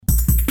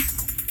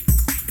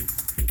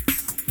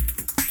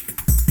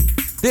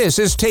This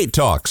is Tate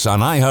Talks on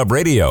iHub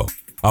Radio,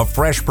 a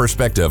fresh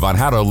perspective on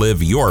how to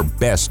live your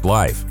best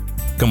life,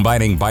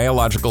 combining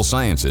biological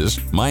sciences,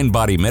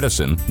 mind-body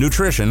medicine,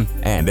 nutrition,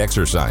 and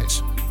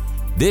exercise.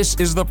 This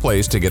is the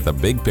place to get the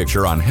big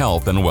picture on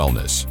health and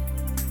wellness.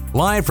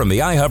 Live from the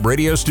iHub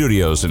Radio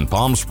studios in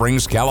Palm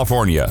Springs,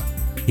 California,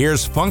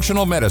 here's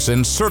functional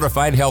medicine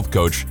certified health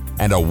coach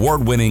and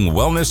award-winning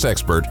wellness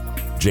expert,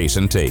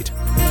 Jason Tate.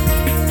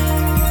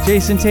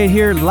 Jason Tate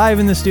here, live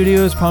in the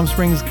studios, Palm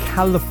Springs,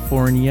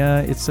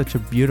 California. It's such a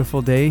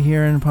beautiful day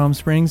here in Palm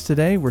Springs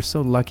today. We're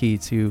so lucky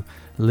to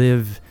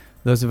live,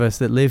 those of us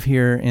that live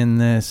here, in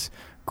this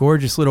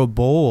gorgeous little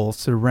bowl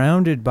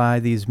surrounded by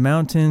these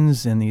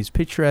mountains and these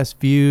picturesque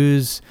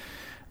views.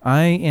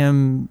 I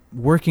am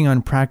working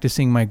on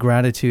practicing my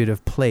gratitude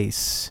of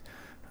place.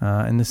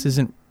 And this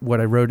isn't what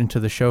I wrote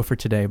into the show for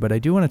today, but I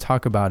do want to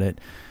talk about it.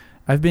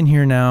 I've been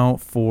here now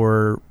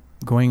for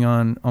going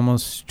on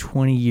almost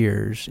 20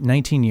 years,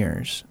 19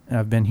 years.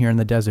 I've been here in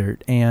the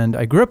desert, and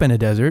I grew up in a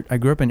desert. I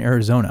grew up in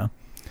Arizona,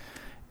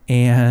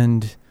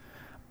 and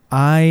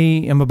I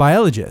am a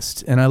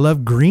biologist, and I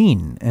love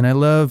green, and I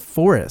love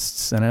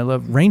forests, and I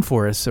love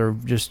rainforests are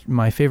just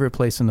my favorite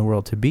place in the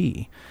world to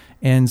be.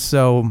 And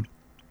so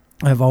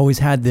I've always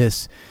had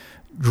this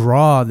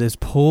draw, this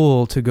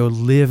pull to go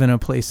live in a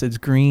place that's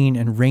green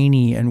and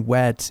rainy and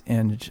wet,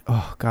 and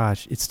oh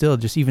gosh, it's still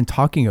just even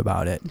talking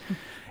about it.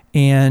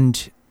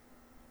 And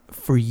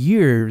for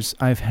years,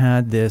 I've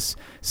had this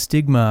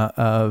stigma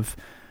of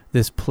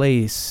this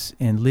place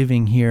and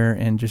living here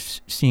and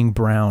just seeing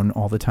brown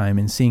all the time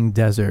and seeing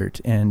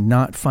desert and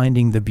not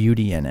finding the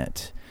beauty in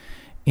it.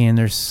 And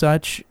there's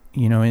such,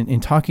 in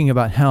talking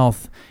about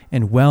health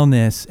and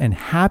wellness and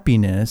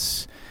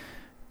happiness,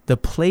 the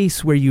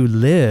place where you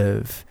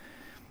live,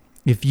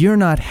 if you're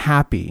not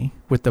happy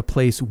with the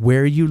place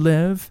where you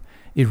live,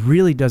 it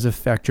really does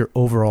affect your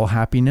overall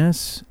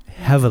happiness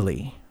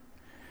heavily.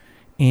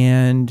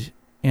 And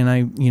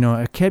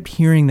I kept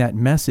hearing that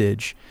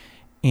message,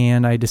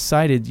 and I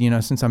decided,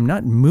 since I'm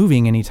not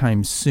moving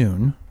anytime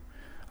soon,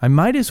 I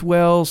might as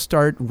well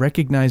start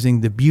recognizing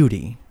the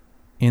beauty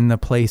in the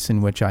place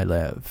in which I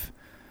live.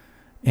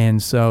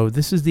 And so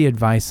this is the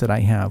advice that I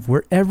have.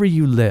 Wherever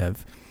you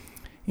live,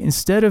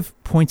 instead of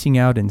pointing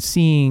out and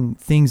seeing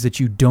things that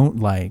you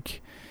don't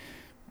like,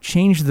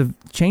 change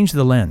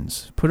the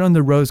lens, put on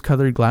the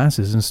rose-colored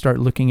glasses and start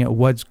looking at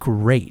what's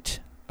great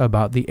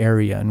about the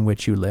area in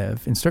which you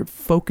live and start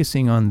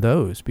focusing on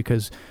those,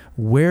 because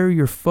where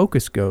your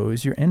focus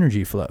goes, your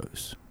energy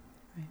flows.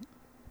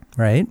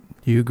 Right?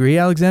 Do you agree,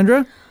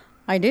 Alexandra?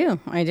 I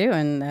do.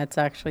 And that's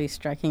actually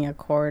striking a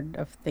chord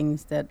of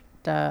things that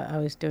I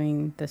was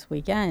doing this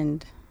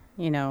weekend,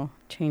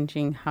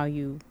 changing how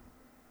you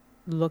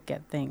look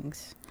at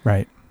things.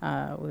 Right.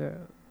 We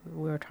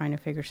were trying to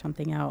figure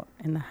something out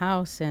in the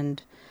house,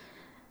 and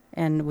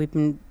we've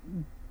been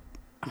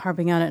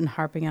harping on it,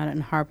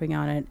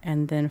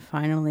 and then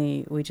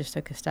finally we just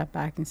took a step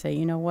back and say,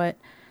 you know what,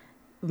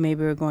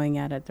 maybe we're going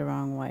at it the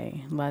wrong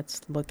way.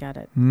 Let's look at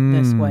it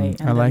this way.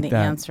 And then the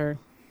answer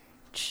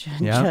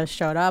just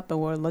showed up,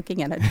 and we're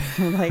looking at it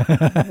like,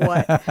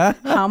 what?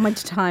 How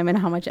much time and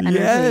how much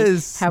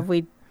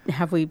energy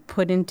have we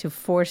put into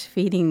force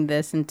feeding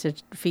this, into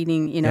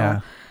feeding,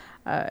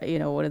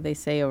 what do they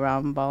say, a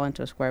round ball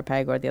into a square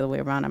peg, or the other way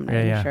around? I'm not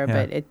even sure,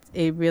 but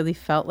it really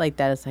felt like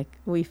that. It's like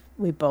we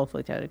both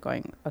looked at it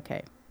going,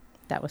 okay,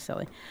 that was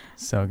silly.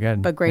 So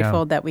good. But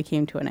grateful that we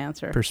came to an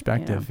answer.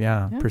 Perspective,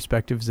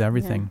 Perspective is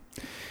everything.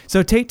 Yeah.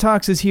 So Tate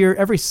Talks is here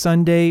every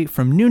Sunday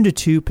from noon to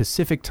 2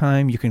 Pacific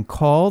time. You can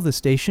call the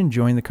station,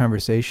 join the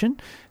conversation,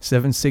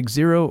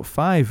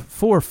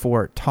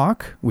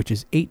 760-544-TALK, which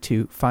is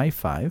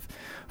 8255.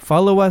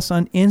 Follow us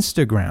on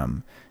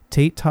Instagram,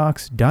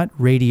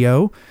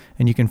 tatetalks.radio,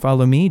 and you can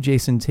follow me,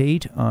 Jason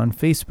Tate, on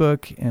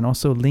Facebook and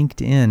also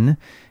LinkedIn,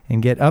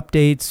 and get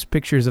updates,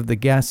 pictures of the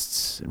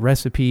guests,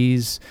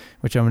 recipes,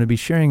 which I'm going to be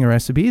sharing a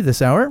recipe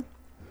this hour.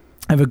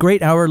 I have a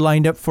great hour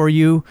lined up for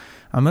you.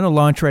 I'm going to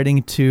launch right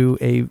into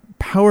a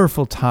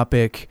powerful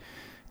topic,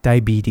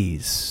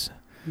 diabetes.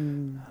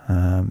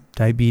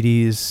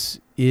 Diabetes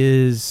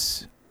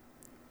is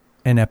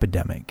an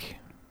epidemic.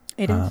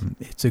 It is.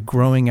 It's a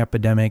growing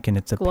epidemic, and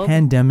it's a global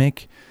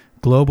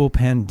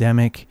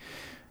pandemic,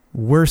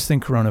 worse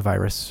than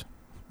coronavirus.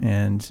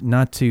 And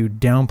not to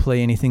downplay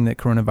anything that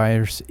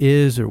coronavirus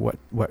is or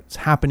what's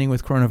happening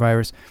with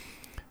coronavirus,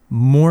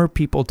 more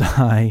people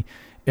die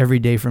every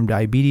day from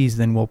diabetes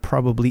than will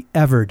probably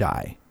ever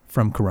die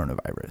from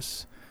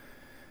coronavirus,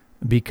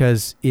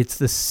 because it's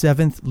the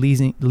 7th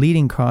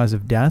leading cause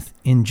of death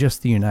in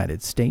just the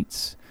United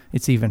States.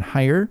 It's even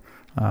higher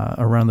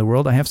around the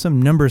world. I have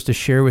some numbers to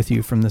share with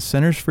you from the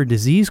Centers for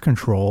Disease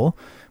Control,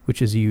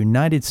 which is a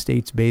United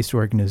States-based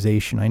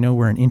organization. I know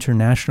we're an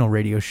international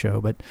radio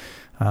show, but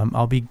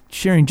I'll be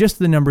sharing just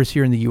the numbers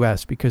here in the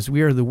U.S. because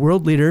we are the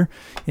world leader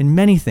in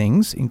many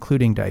things,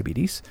 including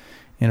diabetes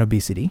and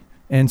obesity.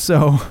 And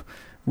so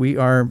we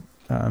are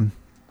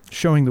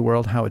showing the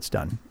world how it's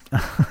done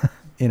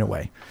in a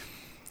way.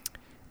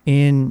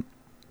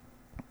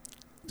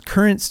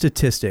 current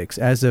statistics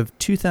as of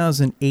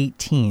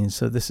 2018.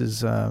 So this is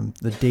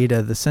the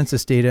data, the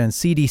census data and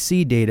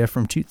CDC data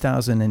from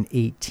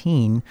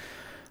 2018.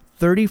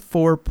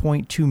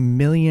 34.2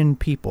 million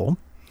people,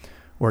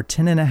 or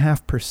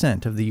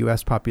 10.5% of the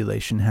U.S.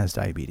 population, has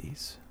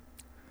diabetes.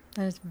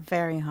 That is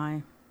very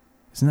high.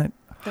 Isn't that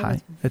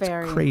high?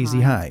 That's crazy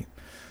high.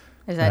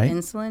 Is that right?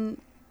 insulin?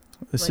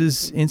 This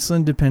is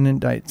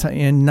insulin-dependent diet,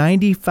 and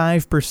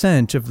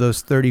 95% of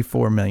those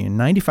 34 million,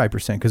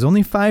 95%, because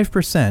only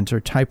 5% are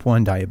type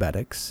 1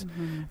 diabetics.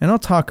 Mm-hmm. And I'll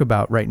talk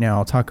about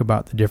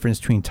the difference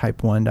between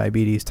type 1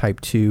 diabetes, type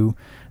 2.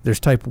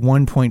 There's type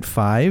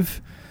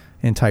 1.5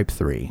 and type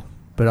 3.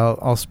 But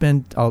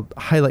I'll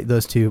highlight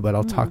those two, but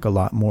I'll talk a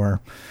lot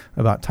more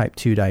about type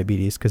 2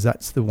 diabetes, because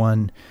that's the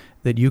one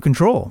that you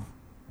control.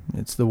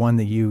 It's the one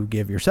that you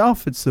give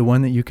yourself. It's the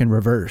one that you can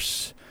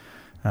reverse.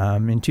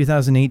 In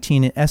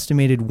 2018, an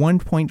estimated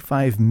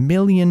 1.5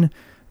 million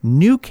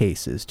new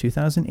cases,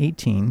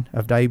 2018,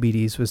 of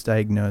diabetes was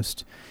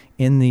diagnosed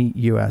in the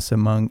U.S.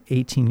 among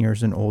 18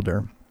 years and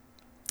older.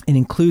 It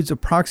includes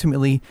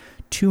approximately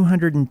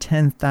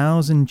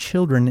 210,000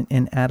 children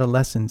and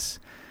adolescents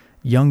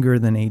younger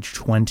than age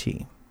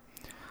 20.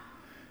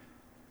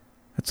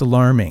 That's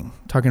alarming.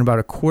 Talking about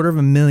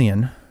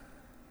 250,000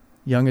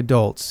 young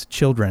adults,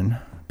 children,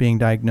 being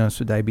diagnosed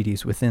with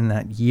diabetes within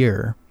that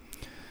year.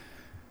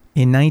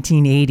 In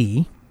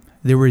 1980,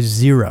 there were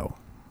 0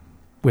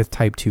 with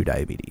type 2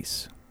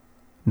 diabetes.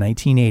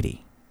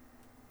 1980.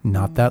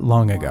 Not that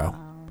long ago.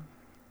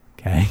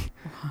 Okay.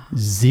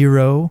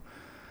 0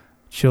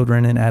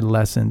 children and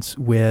adolescents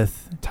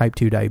with type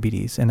 2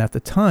 diabetes. And at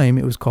the time,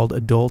 it was called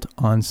adult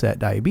onset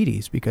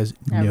diabetes because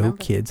no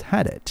kids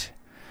had it.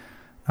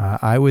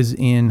 I was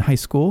in high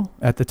school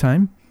at the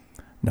time.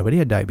 Nobody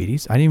had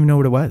diabetes. I didn't even know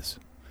what it was.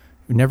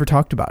 We never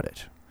talked about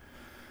it.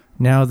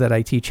 Now that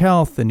I teach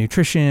health and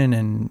nutrition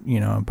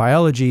and,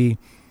 biology,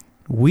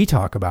 we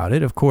talk about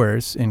it, of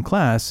course, in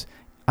class.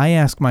 I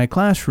ask my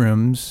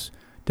classrooms,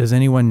 does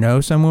anyone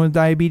know someone with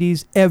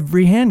diabetes?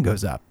 Every hand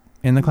goes up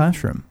in the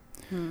classroom.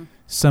 Hmm.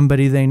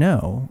 Somebody they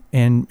know,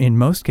 and in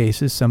most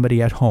cases,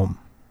 somebody at home.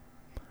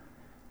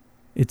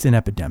 It's an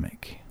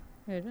epidemic.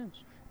 It is.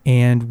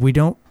 And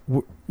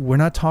we're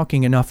not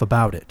talking enough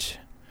about it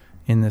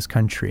in this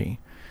country.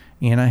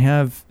 And I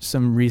have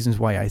some reasons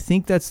why I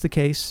think that's the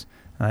case.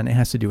 And it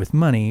has to do with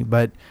money,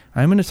 but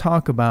I'm going to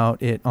talk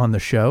about it on the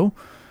show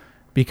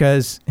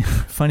because,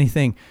 funny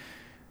thing,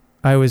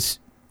 I was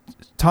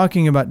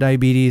talking about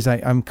diabetes.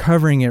 I'm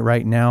covering it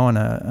right now in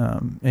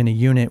a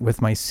unit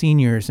with my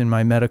seniors in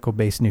my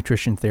medical-based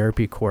nutrition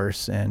therapy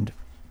course, and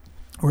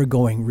we're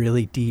going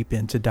really deep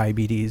into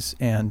diabetes.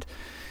 And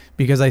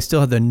because I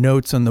still had the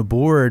notes on the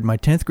board, my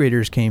 10th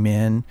graders came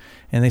in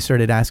and they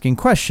started asking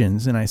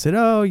questions, and I said,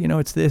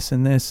 it's this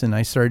and this, and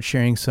I started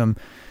sharing some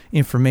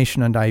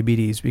information on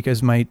diabetes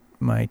because my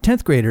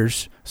 10th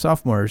graders,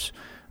 sophomores,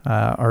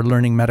 are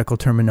learning medical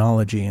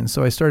terminology. And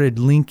so I started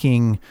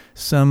linking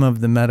some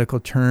of the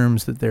medical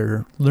terms that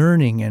they're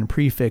learning and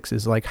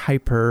prefixes like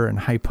hyper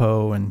and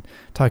hypo, and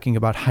talking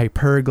about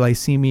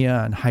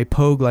hyperglycemia and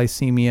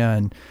hypoglycemia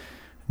and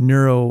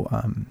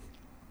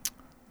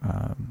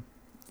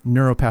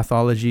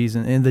neuropathologies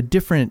and the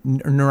different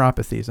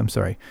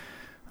neuropathies.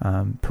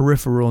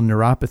 Peripheral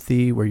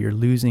neuropathy, where you're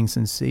losing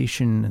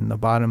sensation in the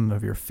bottom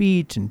of your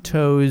feet and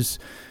toes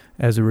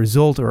as a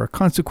result or a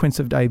consequence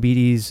of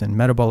diabetes, and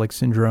metabolic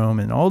syndrome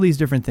and all these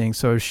different things.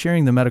 So I was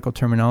sharing the medical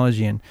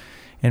terminology, and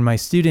my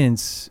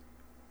students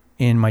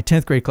in my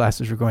 10th grade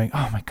classes were going,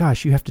 oh my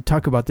gosh, you have to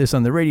talk about this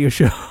on the radio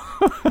show.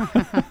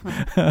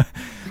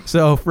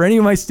 So for any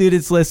of my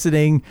students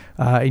listening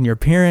and your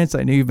parents,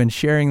 I know you've been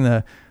sharing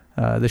the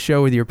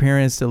show with your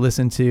parents to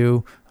listen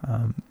to.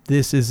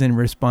 This is in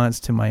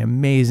response to my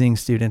amazing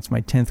students,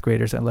 my 10th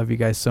graders. I love you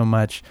guys so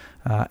much,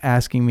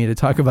 asking me to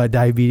talk about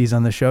diabetes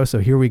on the show. So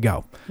here we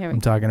go. I'm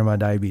talking about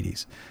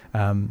diabetes.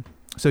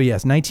 So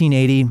yes,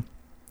 1980,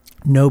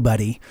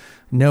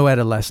 no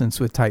adolescents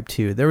with type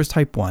 2. There was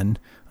type 1,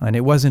 and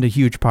it wasn't a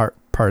huge part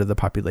of the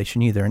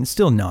population either. And it's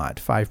still not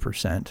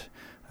 5%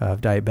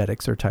 of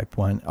diabetics are type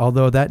 1,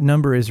 although that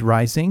number is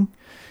rising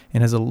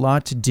and has a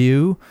lot to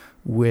do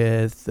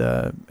with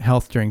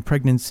health during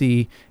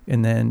pregnancy,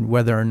 and then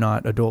whether or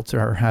not adults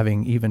are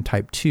having even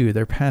type 2.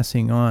 They're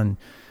passing on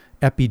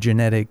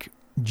epigenetic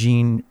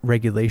gene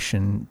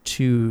regulation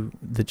to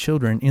the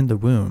children in the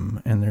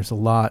womb, and there's a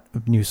lot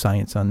of new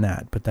science on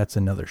that, but that's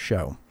another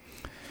show.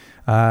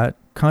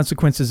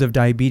 Consequences of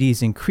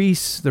diabetes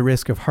increase the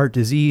risk of heart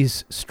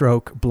disease,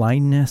 stroke,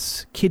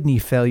 blindness, kidney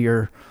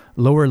failure,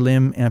 lower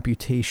limb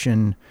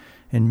amputation,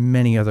 and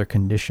many other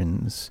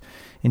conditions.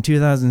 In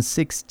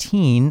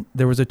 2016,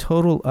 there was a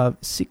total of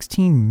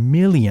 16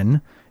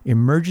 million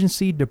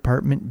emergency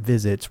department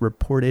visits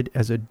reported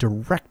as a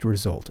direct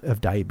result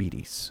of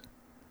diabetes.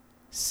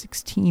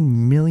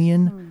 16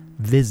 million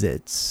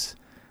visits.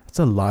 That's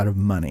a lot of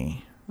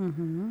money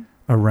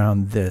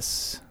around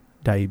this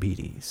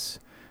diabetes.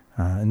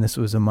 And this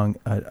was among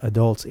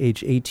adults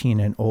age 18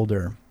 and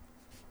older.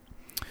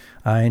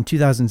 In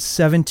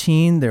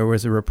 2017, there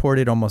was a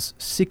reported almost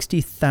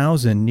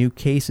 60,000 new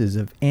cases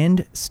of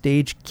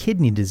end-stage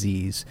kidney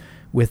disease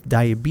with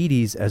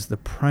diabetes as the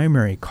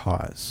primary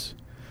cause.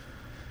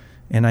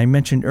 And I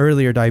mentioned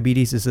earlier,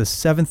 diabetes is the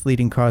 7th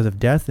leading cause of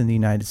death in the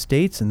United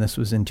States, and this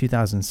was in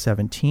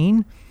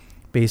 2017,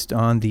 based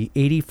on the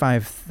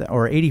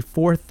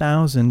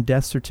 84,000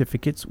 death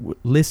certificates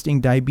listing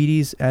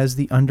diabetes as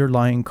the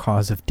underlying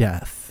cause of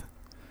death.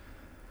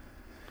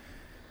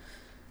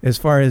 As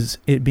far as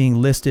it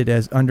being listed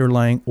as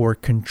underlying or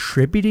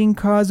contributing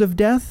cause of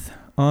death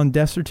on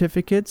death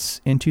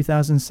certificates in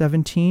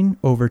 2017,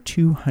 over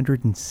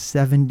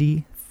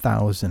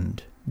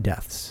 270,000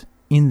 deaths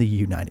in the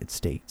United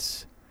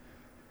States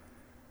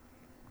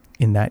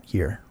in that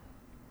year.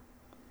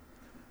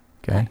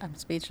 Okay. I'm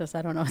speechless.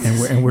 I don't know.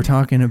 And we're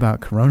talking about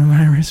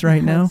coronavirus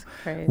right now. That's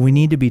crazy. We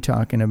need to be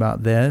talking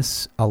about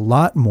this a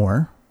lot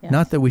more. Yes.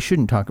 Not that we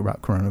shouldn't talk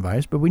about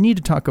coronavirus, but we need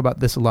to talk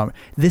about this a lot more.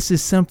 This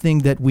is something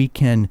that we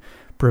can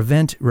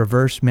prevent,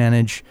 reverse,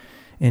 manage,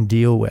 and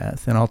deal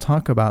with. And I'll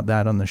talk about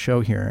that on the show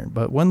here.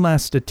 But one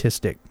last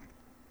statistic.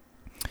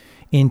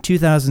 In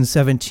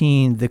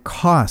 2017, the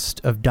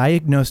cost of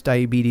diagnosed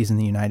diabetes in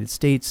the United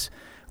States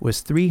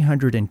was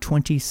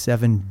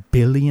 $327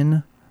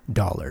 billion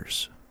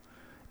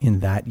in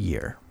that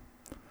year.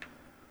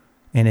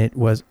 And it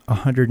was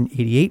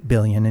 $188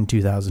 billion in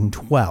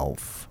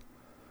 2012.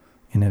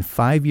 In a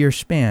 5-year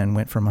span,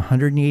 went from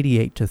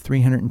 188 to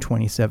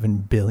 327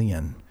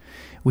 billion.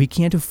 We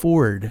can't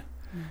afford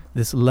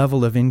this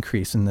level of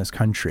increase in this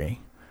country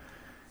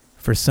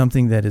for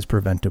something that is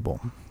preventable.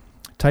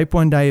 Type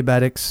 1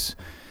 diabetics,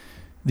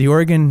 the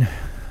organ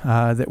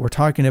that we're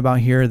talking about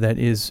here that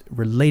is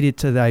related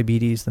to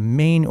diabetes, the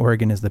main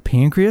organ is the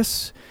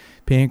pancreas.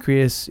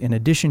 Pancreas, in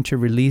addition to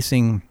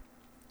releasing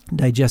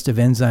digestive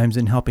enzymes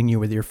and helping you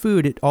with your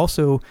food,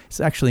 it's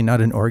actually not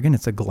an organ,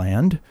 it's a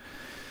gland,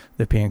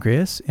 the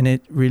pancreas, and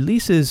it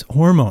releases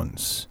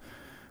hormones,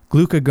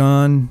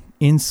 glucagon,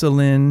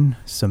 insulin,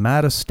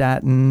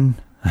 somatostatin.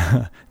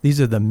 These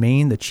are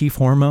the chief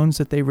hormones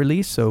that they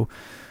release. So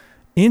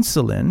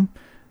insulin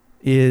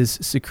is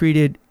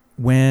secreted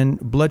when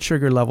blood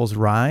sugar levels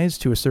rise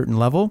to a certain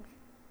level.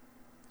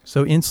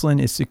 So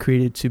insulin is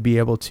secreted to be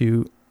able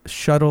to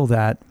shuttle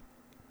those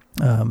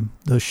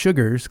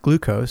sugars,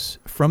 glucose,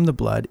 from the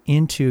blood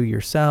into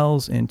your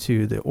cells,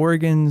 into the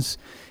organs,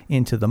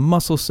 into the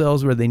muscle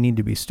cells where they need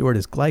to be stored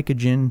as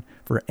glycogen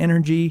for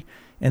energy,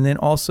 and then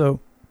also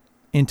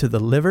into the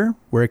liver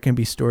where it can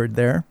be stored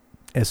there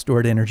as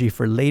stored energy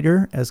for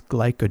later as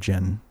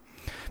glycogen.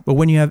 But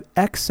when you have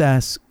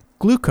excess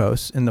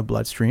glucose in the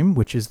bloodstream,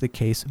 which is the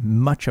case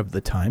much of the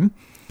time,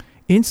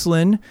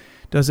 insulin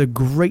does a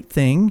great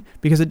thing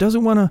because it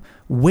doesn't want to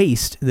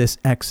waste this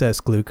excess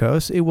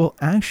glucose. It will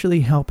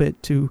actually help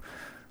it to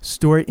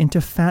store it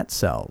into fat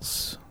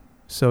cells.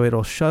 So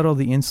it'll shuttle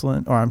the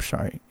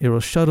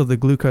shuttle the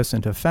glucose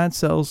into fat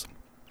cells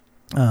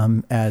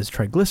as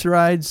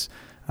triglycerides,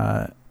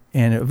 and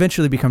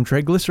eventually become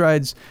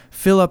triglycerides,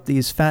 fill up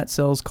these fat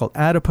cells called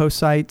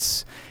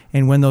adipocytes.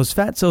 And when those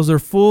fat cells are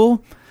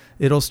full,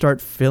 it'll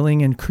start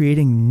filling and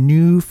creating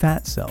new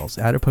fat cells,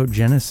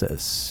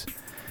 adipogenesis.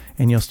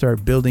 And you'll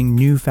start building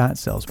new fat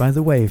cells. By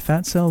the way,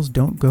 fat cells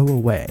don't go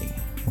away.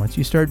 Once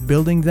you start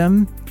building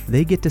them,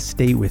 they get to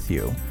stay with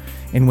you.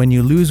 And when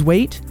you lose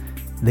weight,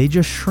 they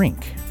just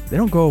shrink. They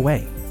don't go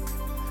away.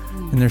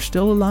 And they're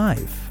still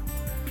alive.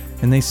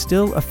 And they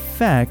still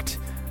affect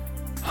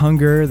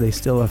hunger. They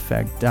still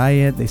affect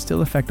diet. They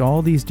still affect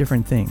all these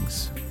different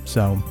things.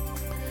 So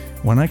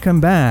when I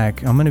come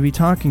back, I'm going to be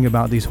talking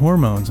about these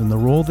hormones and the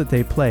role that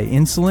they play.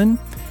 Insulin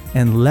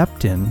and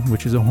leptin,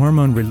 which is a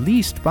hormone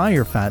released by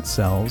your fat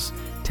cells,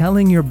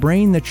 telling your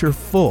brain that you're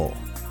full.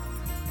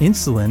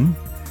 Insulin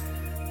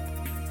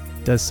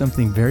does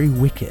something very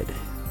wicked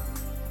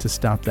to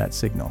stop that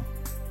signal.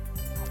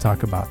 I'll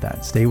talk about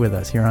that. Stay with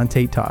us here on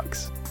Tate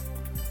Talks.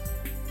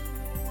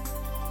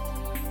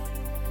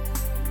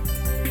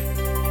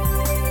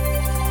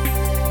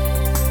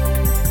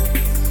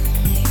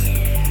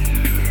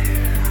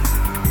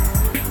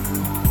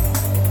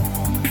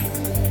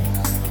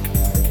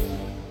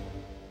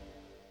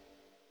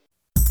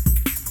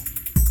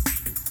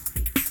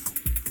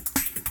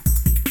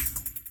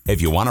 If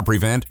you want to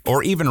prevent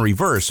or even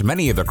reverse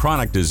many of the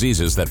chronic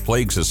diseases that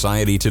plague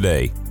society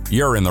today,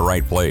 you're in the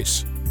right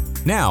place.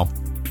 Now,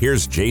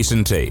 here's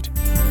Jason Tate.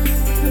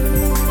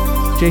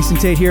 Jason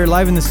Tate here,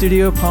 live in the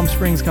studio, Palm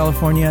Springs,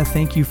 California.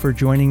 Thank you for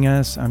joining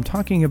us. I'm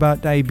talking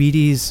about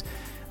diabetes,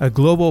 a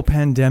global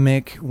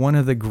pandemic, one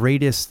of the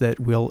greatest that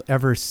we'll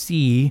ever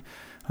see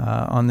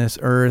on this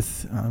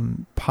earth,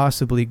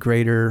 possibly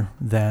greater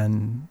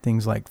than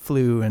things like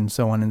flu and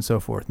so on and so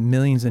forth.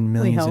 Millions and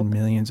millions and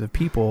millions of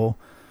people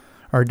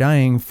are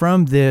dying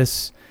from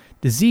this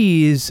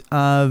disease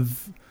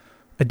of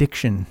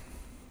addiction.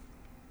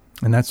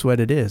 And that's what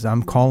it is.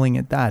 I'm calling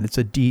it that. It's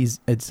a disease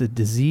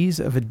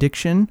of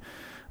addiction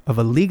of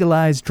a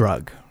legalized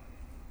drug.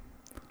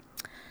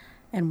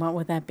 And what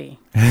would that be?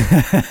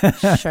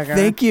 Sugar.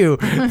 Thank you,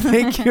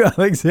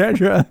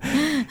 Alexandra.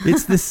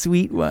 It's the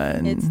sweet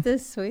one. It's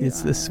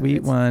the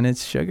sweet one.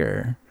 It's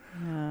sugar.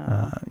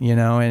 You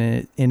know,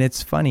 and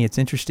it's funny. It's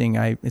interesting.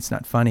 It's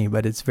not funny,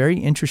 but it's very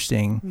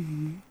interesting.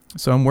 Mm-hmm.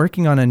 So I'm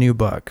working on a new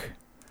book,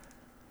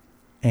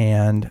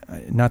 and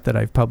not that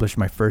I've published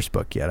my first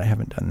book yet. I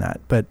haven't done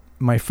that, but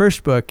my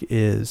first book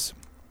is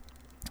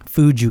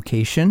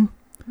Fooducation,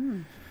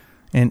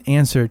 an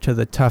answer to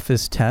the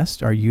toughest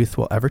test our youth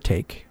will ever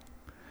take.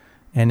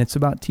 And it's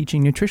about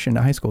teaching nutrition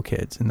to high school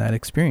kids and that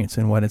experience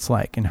and what it's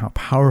like and how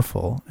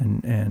powerful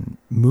and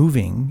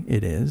moving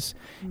it is.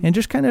 Mm-hmm. And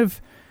just kind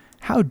of,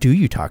 how do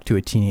you talk to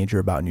a teenager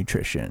about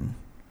nutrition?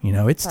 You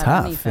know, it's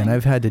tough, anything. And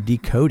I've had to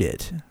decode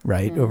it,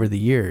 over the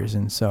years.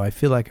 And so I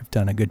feel like I've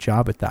done a good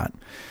job at that.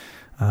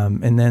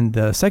 And then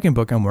the second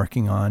book I'm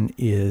working on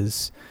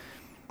is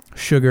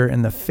Sugar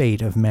and the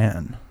Fate of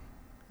Man.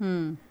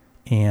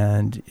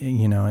 And,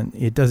 you know, and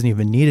it doesn't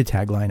even need a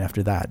tagline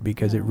after that,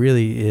 because it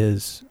really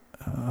is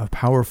a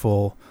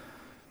powerful,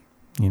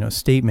 you know,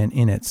 statement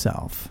in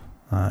itself.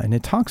 And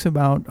it talks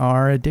about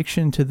our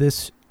addiction to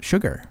this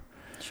sugar.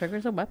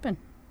 Sugar's a weapon.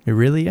 It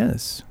really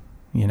is,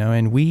 you know,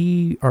 and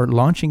we are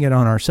launching it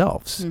on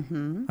ourselves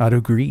out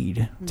of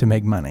greed to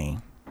make money.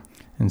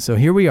 And so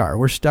here we are,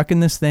 we're stuck in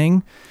this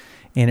thing,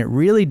 and it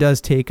really does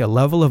take a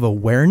level of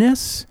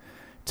awareness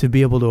to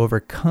be able to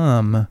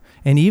overcome.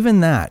 And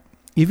even that,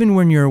 even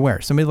when you're aware,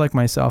 somebody like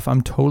myself,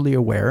 I'm totally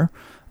aware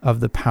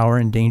of the power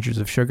and dangers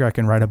of sugar. I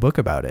can write a book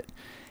about it.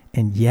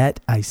 And yet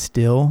I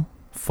still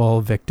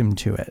fall victim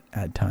to it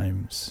at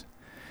times.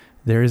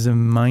 There is a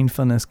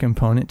mindfulness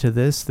component to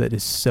this that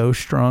is so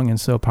strong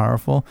and so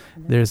powerful.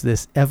 There's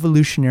this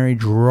evolutionary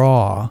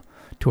draw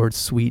towards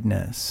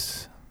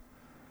sweetness.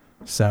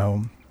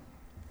 So,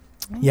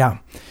 yeah.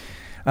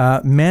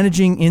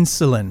 Managing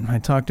insulin. I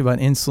talked about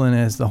insulin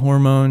as the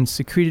hormone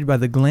secreted by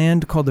the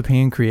gland called the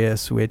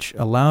pancreas, which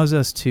allows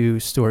us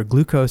to store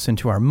glucose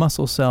into our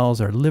muscle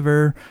cells, our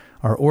liver,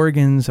 our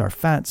organs, our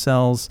fat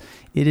cells.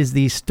 It is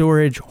the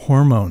storage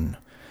hormone,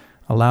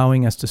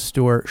 allowing us to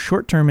store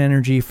short-term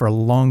energy for a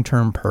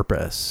long-term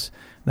purpose.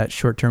 That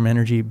short-term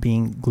energy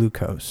being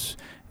glucose.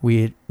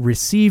 We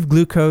receive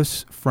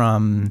glucose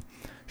from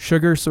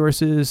sugar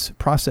sources,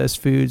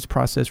 processed foods,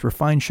 processed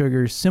refined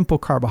sugars, simple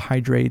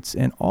carbohydrates,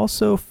 and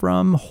also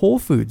from whole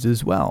foods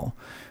as well.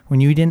 When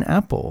you eat an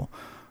apple,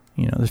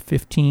 you know, there's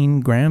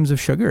 15 grams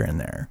of sugar in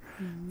there.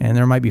 And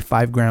there might be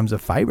 5 grams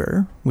of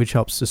fiber, which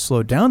helps to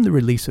slow down the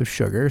release of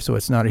sugar, so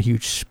it's not a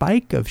huge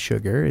spike of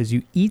sugar as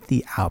you eat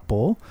the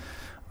apple.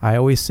 I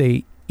always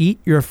say, eat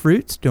your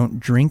fruits, don't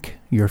drink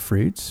your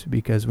fruits,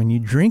 because when you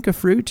drink a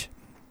fruit,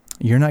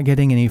 you're not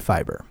getting any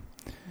fiber.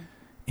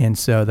 And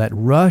so that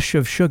rush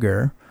of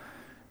sugar,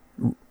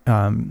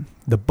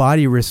 the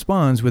body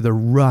responds with a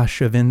rush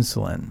of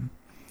insulin.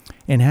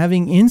 And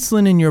having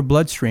insulin in your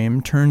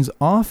bloodstream turns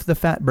off the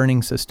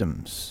fat-burning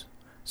systems.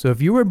 So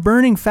if you were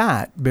burning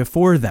fat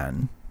before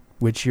then,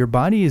 which your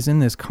body is in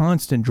this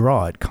constant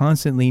draw, it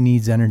constantly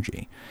needs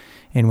energy.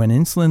 And when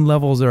insulin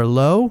levels are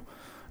low,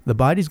 the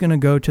body's going to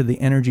go to the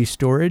energy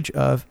storage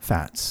of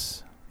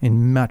fats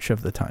in much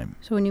of the time.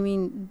 So when you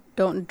mean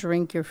don't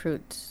drink your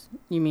fruits,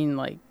 you mean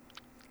like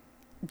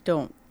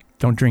don't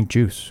drink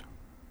juice.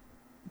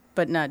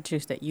 But not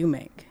juice that you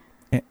make.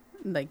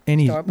 Like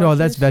any store-bought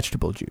that's juice?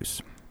 Vegetable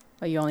juice.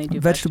 Oh, you only do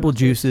vegetable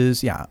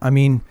juices, yeah. I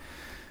mean,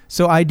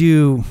 so I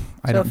don't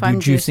do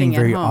juicing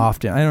very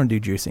often. I don't do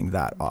juicing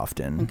that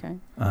often.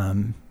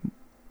 Okay.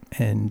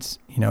 And,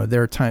 you know,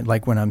 there are times,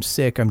 like when I'm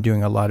sick, I'm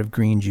doing a lot of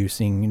green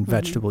juicing and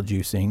vegetable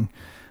juicing,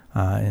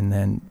 and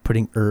then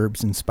putting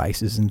herbs and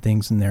spices and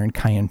things in there and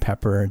cayenne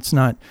pepper. It's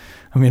not,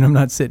 I mean, I'm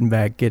not sitting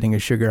back getting a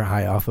sugar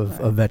high off of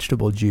a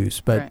vegetable juice,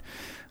 but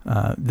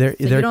there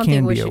can be a way. You don't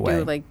think we should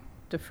do like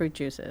the fruit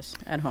juices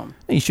at home?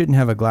 You shouldn't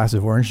have a glass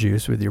of orange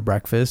juice with your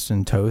breakfast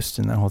and toast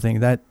and that whole thing.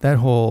 That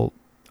whole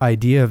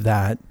idea of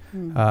that,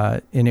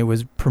 and it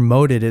was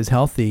promoted as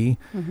healthy,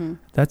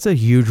 that's a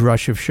huge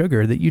rush of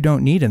sugar that you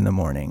don't need in the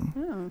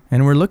morning.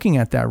 And we're looking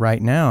at that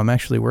right now. I'm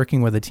actually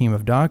working with a team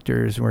of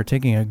doctors. We're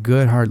taking a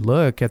good hard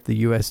look at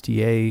the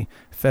USDA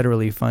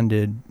federally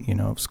funded, you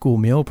know, school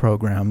meal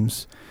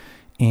programs.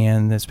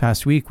 And this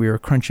past week, we were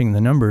crunching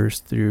the numbers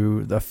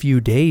through a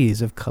few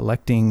days of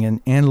collecting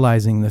and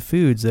analyzing the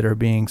foods that are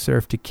being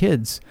served to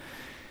kids.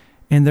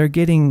 And they're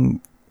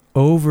getting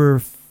over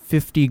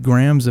 50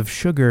 grams of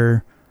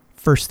sugar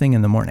first thing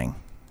in the morning.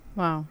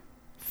 Wow.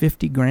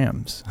 50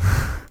 grams.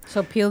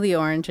 So peel the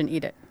orange and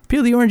eat it.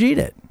 Peel the orange, eat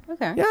it.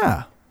 Okay.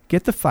 Yeah.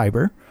 Get the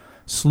fiber,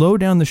 slow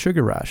down the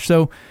sugar rush.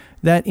 So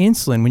that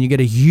insulin, when you get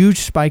a huge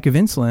spike of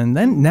insulin,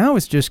 then now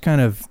it's just kind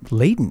of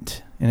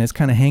latent and it's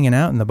kind of hanging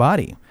out in the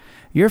body.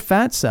 Your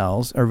fat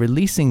cells are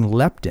releasing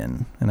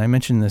leptin, and I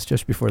mentioned this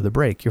just before the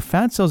break. Your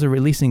fat cells are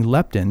releasing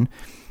leptin,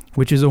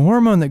 which is a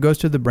hormone that goes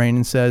to the brain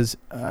and says,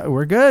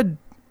 we're good,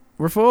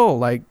 we're full,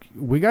 like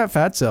we got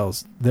fat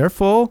cells, they're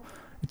full,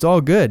 it's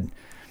all good.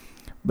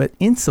 But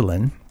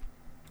insulin,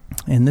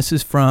 and this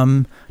is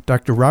from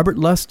Dr. Robert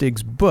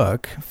Lustig's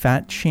book,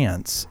 Fat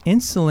Chance,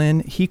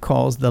 insulin he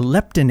calls the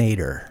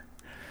leptinator.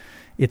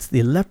 It's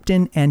the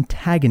leptin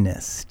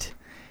antagonist,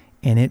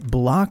 and it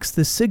blocks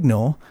the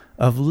signal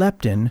of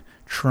leptin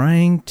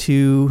trying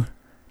to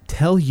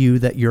tell you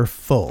that you're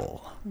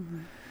full.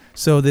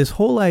 So this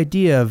whole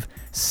idea of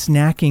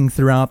snacking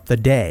throughout the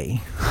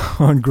day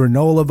on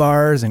granola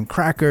bars and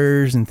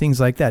crackers and things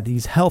like that,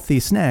 these healthy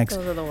snacks,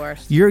 Those are the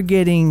worst. you're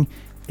getting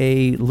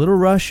a little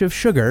rush of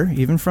sugar,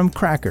 even from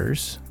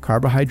crackers.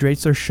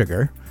 Carbohydrates are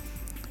sugar.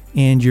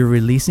 And you're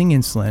releasing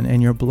insulin,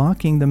 and you're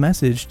blocking the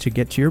message to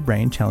get to your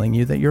brain telling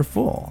you that you're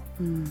full.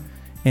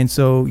 And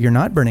so you're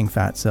not burning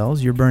fat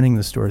cells, you're burning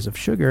the stores of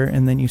sugar,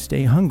 and then you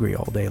stay hungry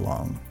all day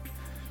long.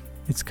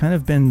 It's kind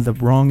of been the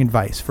wrong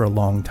advice for a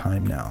long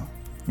time now.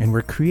 And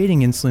we're creating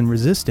insulin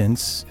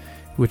resistance,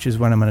 which is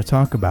what I'm going to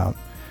talk about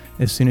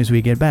as soon as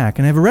we get back.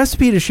 And I have a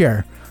recipe to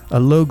share, a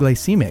low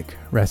glycemic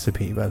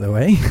recipe, by the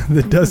way,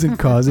 that doesn't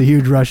cause a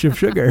huge rush of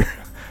sugar.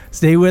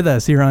 Stay with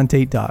us here on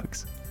Tate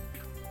Talks.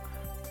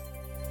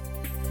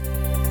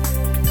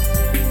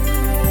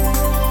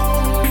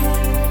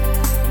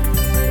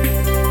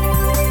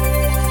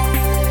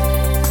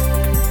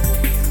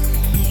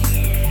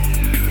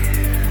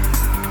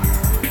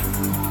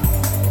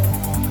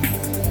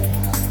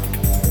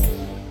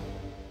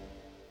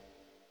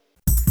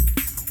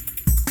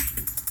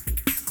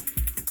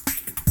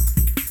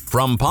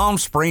 From Palm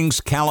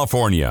Springs,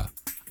 California,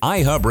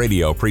 iHub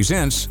Radio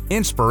presents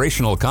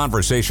inspirational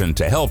conversation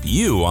to help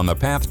you on the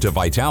path to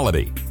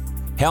vitality.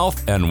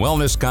 Health and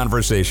wellness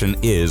conversation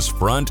is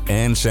front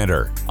and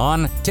center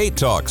on Tate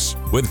Talks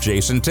with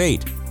Jason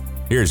Tate.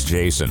 Here's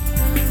Jason.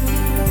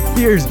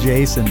 Here's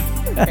Jason.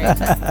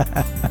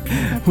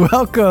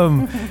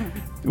 Welcome.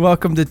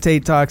 Welcome to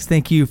Tate Talks.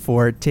 Thank you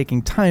for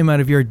taking time out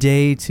of your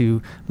day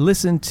to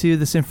listen to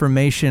this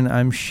information.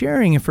 I'm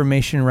sharing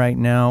information right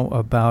now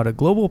about a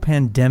global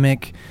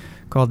pandemic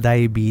called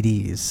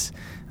diabetes,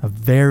 a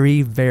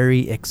very,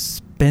 very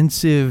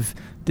expensive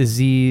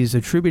disease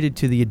attributed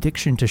to the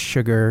addiction to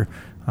sugar,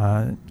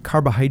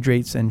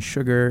 carbohydrates and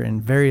sugar in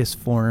various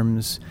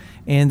forms.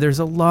 And there's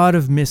a lot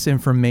of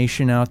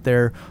misinformation out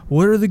there.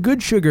 What are the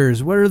good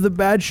sugars? What are the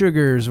bad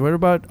sugars? What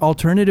about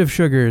alternative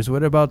sugars?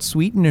 What about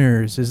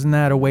sweeteners? Isn't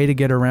that a way to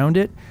get around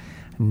it?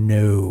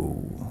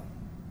 No.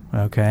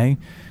 Okay?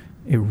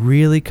 It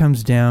really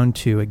comes down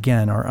to,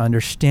 again, our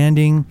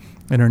understanding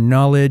and our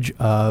knowledge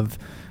of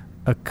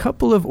a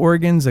couple of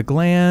organs, a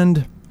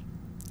gland,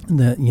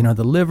 the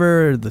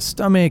liver, the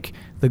stomach,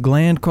 the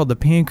gland called the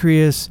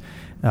pancreas,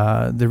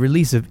 the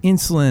release of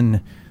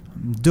insulin,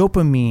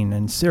 dopamine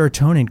and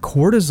serotonin,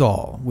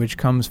 cortisol, which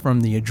comes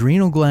from the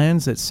adrenal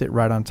glands that sit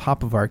right on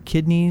top of our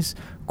kidneys.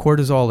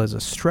 Cortisol is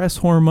a stress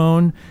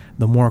hormone.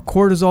 The more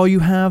cortisol you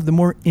have, the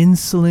more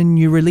insulin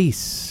you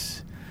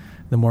release.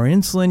 The more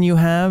insulin you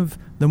have,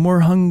 the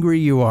more hungry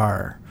you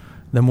are.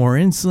 The more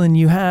insulin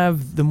you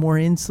have, the more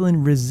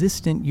insulin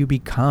resistant you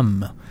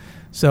become.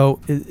 So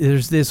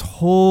there's this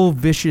whole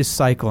vicious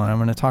cycle, and I'm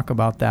going to talk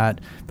about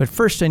that. But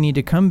first, I need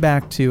to come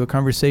back to a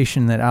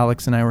conversation that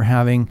Alex and I were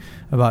having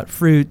about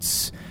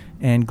fruits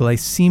and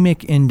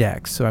glycemic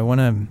index. So I want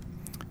to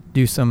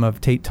do some of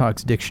Tate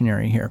Talks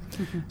dictionary here.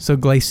 So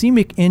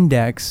glycemic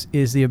index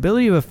is the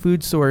ability of a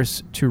food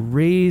source to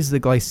raise the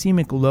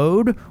glycemic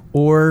load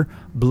or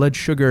blood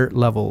sugar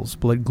levels,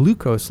 blood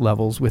glucose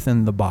levels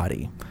within the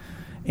body.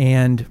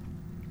 And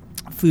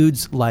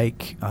foods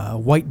like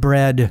white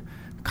bread,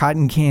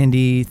 cotton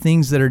candy,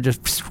 things that are just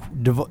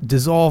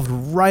dissolved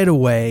right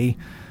away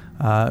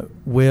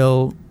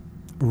will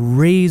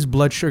raise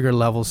blood sugar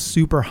levels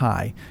super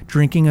high.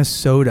 Drinking a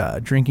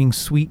soda, drinking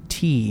sweet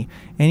tea,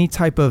 any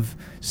type of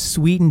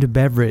sweetened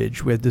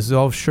beverage with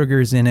dissolved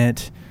sugars in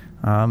it.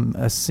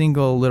 A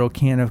single little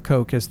can of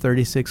Coke has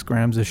 36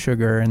 grams of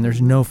sugar, and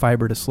there's no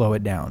fiber to slow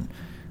it down.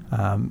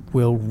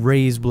 Will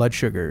raise blood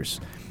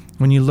sugars.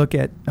 When you look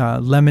at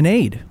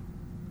lemonade,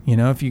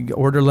 if you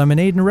order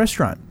lemonade in a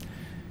restaurant,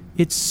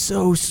 it's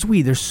so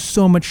sweet. There's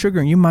so much sugar,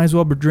 and you might as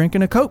well be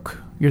drinking a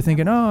Coke. You're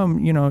thinking,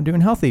 I'm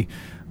doing healthy,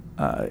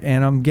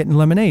 and I'm getting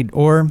lemonade.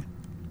 Or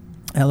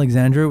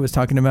Alexandra was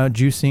talking about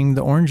juicing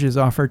the oranges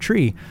off her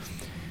tree.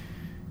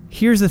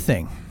 Here's the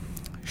thing.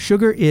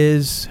 Sugar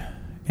is,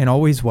 and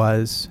always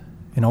was,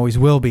 and always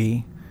will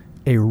be,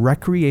 a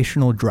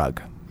recreational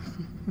drug.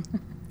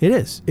 It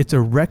is. It's a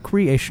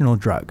recreational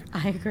drug.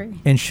 I agree.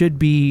 And should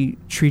be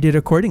treated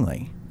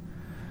accordingly.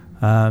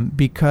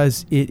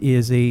 Because it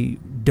is a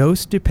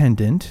dose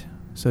dependent,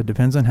 so it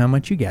depends on how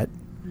much you get,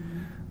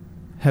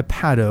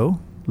 hepato,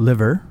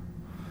 liver,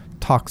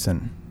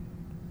 toxin.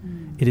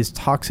 It is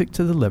toxic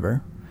to the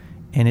liver,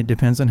 and it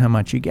depends on how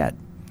much you get.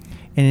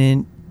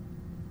 And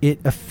it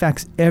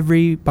affects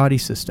every body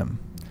system.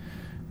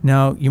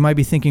 Now, you might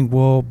be thinking,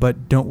 well,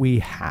 but don't we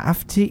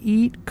have to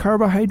eat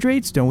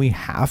carbohydrates? Don't we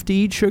have to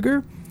eat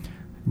sugar?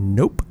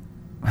 Nope.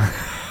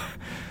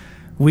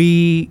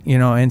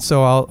 And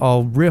so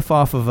I'll riff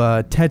off of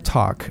a TED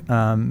Talk,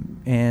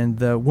 and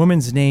the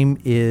woman's name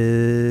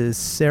is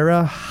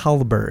Sarah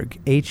Hallberg,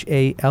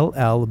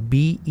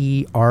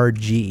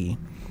 Hallberg,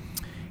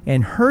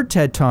 and her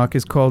TED Talk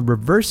is called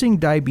Reversing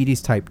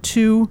Diabetes Type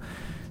 2,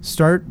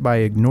 Start by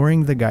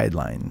Ignoring the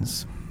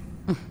Guidelines.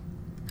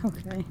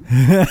 Okay.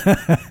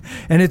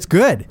 And it's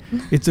good.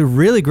 It's a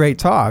really great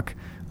talk.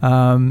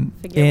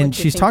 And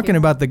she's talking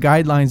about the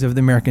guidelines of the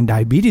American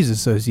Diabetes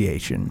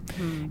Association.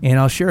 And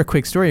I'll share a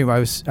quick story. I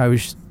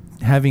was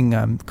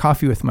having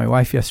coffee with my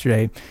wife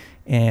yesterday,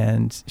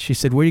 and she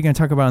said, "What are you going to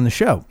talk about on the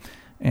show?"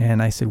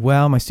 And I said,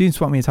 "Well, my students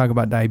want me to talk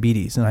about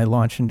diabetes." And I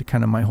launched into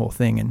kind of my whole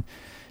thing. And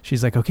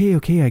she's like, okay,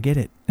 I get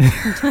it.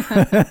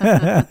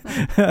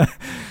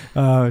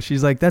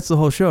 She's like, that's the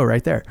whole show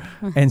right there.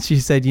 And she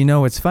said,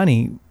 it's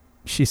funny.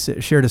 She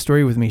shared a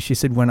story with me. She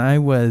said, when I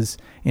was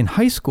in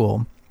high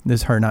school,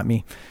 this is her, not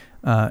me.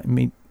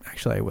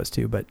 Actually, I was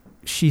too. But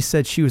she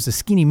said she was a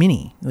skinny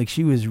mini. Like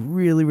she was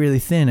really, really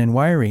thin and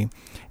wiry.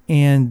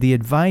 And the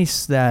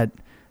advice that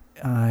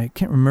I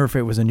can't remember if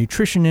it was a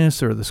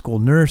nutritionist or the school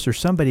nurse or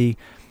somebody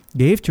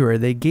gave to her,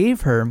 they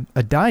gave her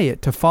a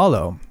diet to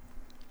follow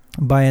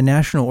by a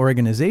national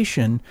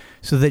organization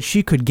so that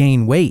she could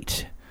gain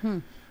weight.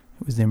 It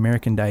was the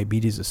American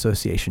Diabetes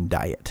Association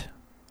diet.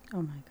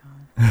 Oh my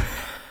God.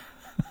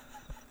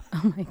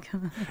 Oh my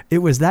God. It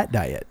was that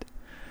diet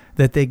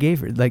that they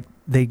gave her. Like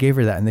they gave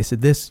her that and they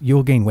said,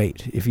 you'll gain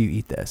weight if you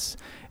eat this.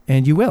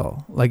 And you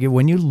will. Like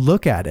when you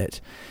look at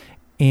it.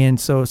 And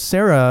so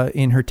Sarah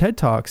in her TED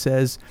Talk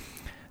says,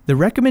 the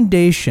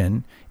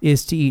recommendation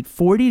is to eat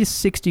 40 to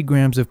 60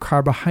 grams of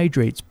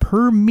carbohydrates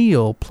per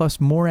meal plus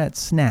more at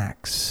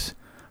snacks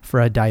for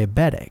a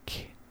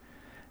diabetic.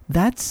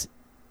 That's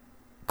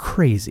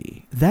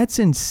crazy. That's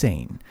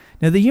insane.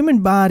 Now, the human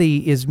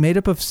body is made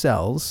up of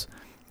cells,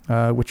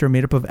 which are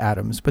made up of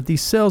atoms, but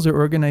these cells are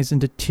organized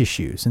into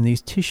tissues, and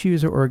these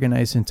tissues are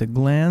organized into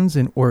glands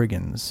and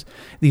organs.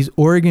 These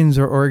organs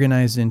are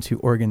organized into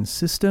organ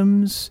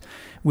systems,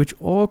 which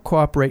all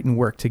cooperate and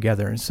work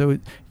together. And so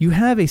you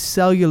have a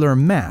cellular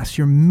mass.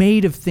 You're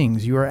made of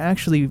things. You are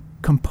actually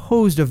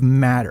composed of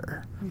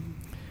matter.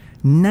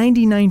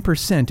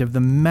 99% of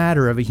the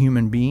matter of a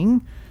human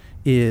being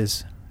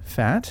is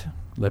fat,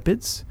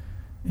 lipids,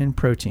 and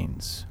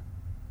proteins.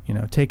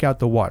 Take out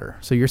the water.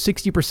 So you're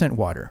 60%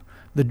 water.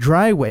 The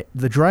dry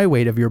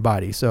weight of your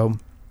body. So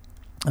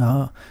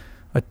a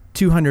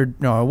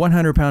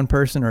 100-pound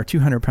person or a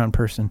 200-pound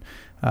person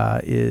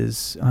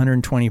is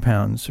 120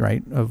 pounds,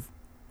 right, of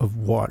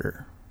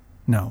water.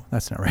 No,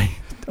 that's not right.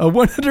 A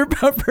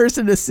 100-pound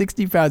person is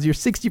 60 pounds. You're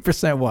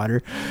 60%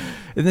 water.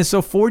 And then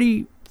so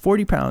 40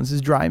 pounds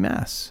is dry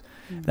mass.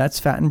 That's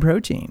fat and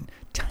protein.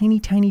 Tiny,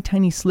 tiny,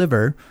 tiny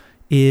sliver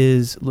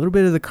is a little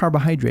bit of the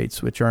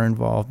carbohydrates which are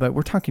involved, but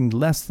we're talking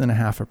less than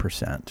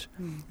 0.5%.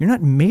 You're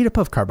not made up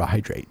of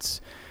carbohydrates.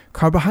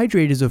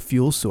 Carbohydrate is a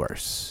fuel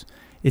source.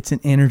 It's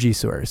an energy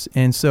source.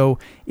 And so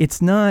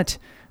it's not,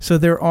 so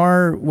there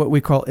are what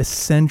we call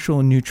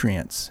essential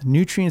nutrients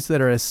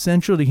that are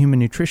essential to human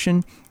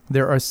nutrition.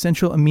 There are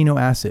essential amino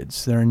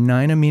acids. There are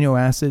 9 amino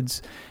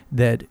acids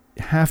that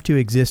have to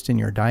exist in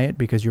your diet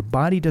because your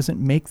body doesn't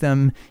make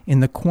them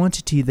in the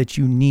quantity that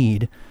you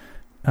need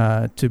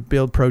to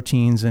build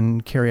proteins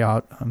and carry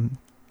out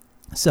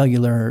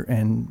cellular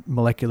and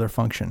molecular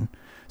function.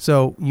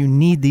 So you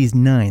need these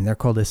 9. They're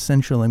called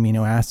essential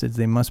amino acids.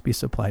 They must be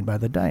supplied by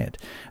the diet.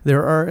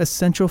 There are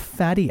essential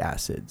fatty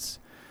acids,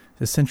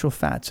 essential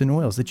fats and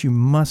oils that you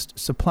must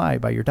supply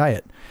by your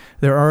diet.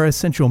 There are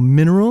essential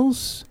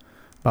minerals,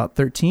 about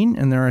 13,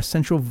 and there are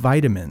essential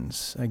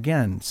vitamins,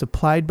 again,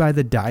 supplied by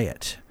the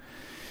diet.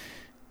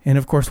 And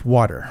of course,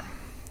 water.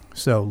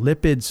 So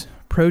lipids,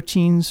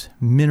 proteins,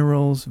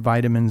 minerals,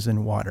 vitamins,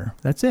 and water.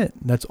 That's it.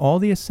 That's all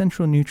the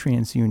essential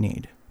nutrients you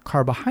need.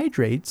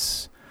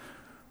 Carbohydrates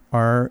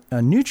are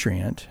a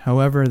nutrient.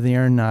 However, they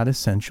are not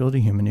essential to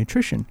human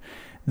nutrition.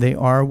 They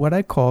are what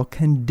I call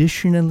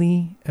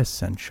conditionally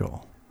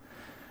essential.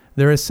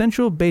 They're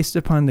essential based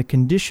upon the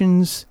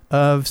conditions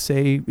of,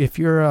 say, if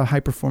you're a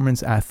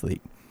high-performance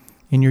athlete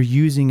and you're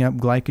using up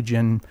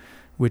glycogen,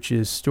 which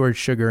is stored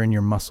sugar in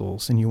your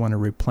muscles, and you want to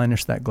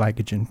replenish that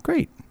glycogen,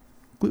 great.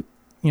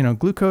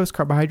 Glucose,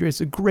 carbohydrates,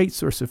 a great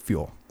source of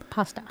fuel.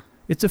 Pasta.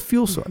 It's a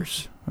fuel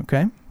source,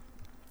 okay?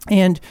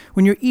 And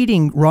when you're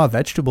eating raw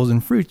vegetables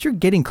and fruits, you're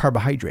getting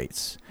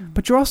carbohydrates,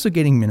 but you're also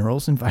getting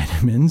minerals and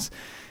vitamins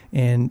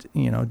and,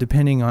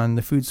 depending on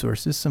the food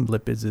sources, some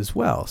lipids as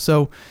well.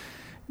 So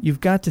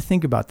you've got to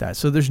think about that.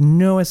 So there's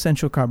no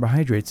essential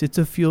carbohydrates. It's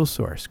a fuel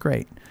source.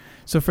 Great.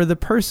 So for the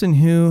person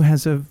who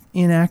has an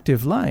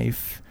inactive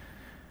life,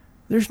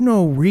 there's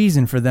no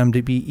reason for them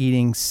to be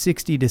eating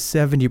 60 to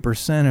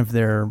 70% of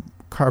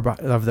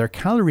their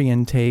calorie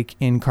intake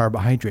in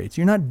carbohydrates.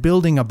 You're not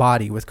building a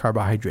body with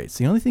carbohydrates.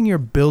 The only thing you're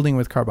building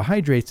with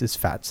carbohydrates is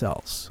fat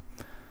cells.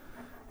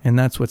 And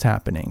that's what's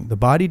happening. The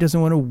body doesn't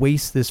want to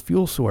waste this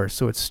fuel source,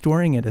 so it's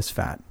storing it as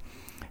fat.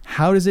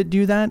 How does it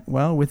do that?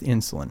 Well, with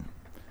insulin.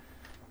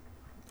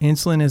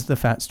 Insulin is the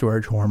fat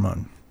storage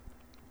hormone.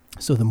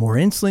 So the more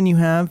insulin you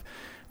have,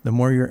 the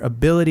more your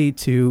ability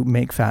to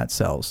make fat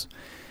cells.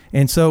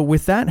 And so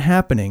with that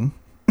happening,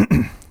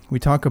 we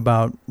talk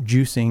about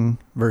juicing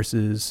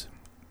versus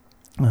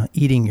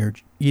eating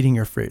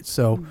your fruit.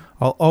 So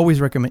I'll always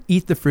recommend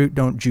eat the fruit,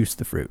 don't juice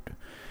the fruit.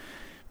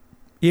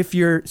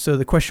 So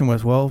the question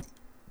was, well,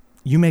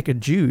 you make a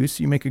juice,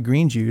 you make a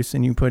green juice,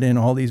 and you put in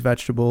all these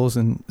vegetables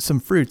and some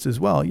fruits as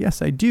well.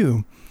 Yes, I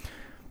do.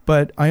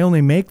 But I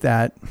only make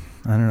that,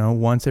 I don't know,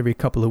 once every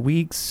couple of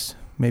weeks,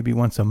 maybe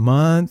once a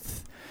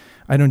month.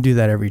 I don't do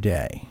that every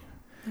day.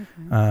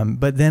 Okay.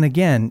 But then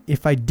again,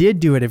 if I did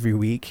do it every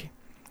week,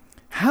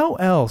 how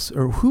else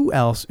or who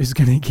else is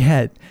going to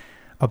get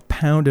a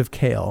pound of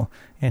kale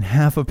and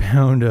half a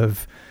pound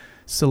of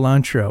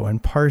cilantro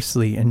and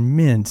parsley and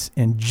mint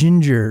and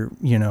ginger,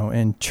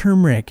 and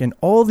turmeric and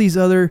all these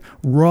other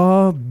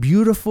raw,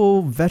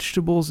 beautiful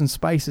vegetables and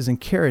spices and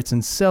carrots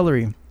and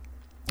celery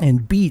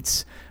and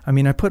beets? I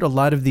mean, I put a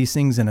lot of these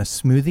things in a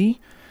smoothie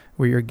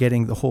where you're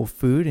getting the whole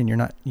food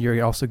and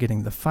you're also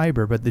getting the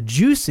fiber. But the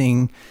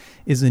juicing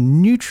is a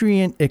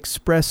nutrient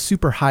express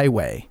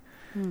superhighway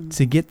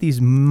to get these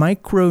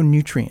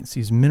micronutrients,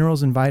 these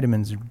minerals and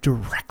vitamins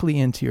directly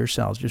into your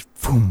cells. Just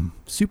boom,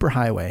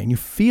 superhighway, and you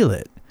feel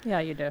it. Yeah,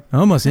 you do.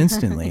 Almost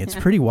instantly. It's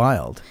pretty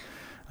wild.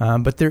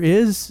 But there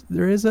is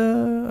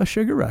a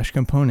sugar rush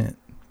component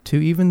to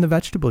even the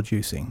vegetable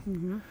juicing.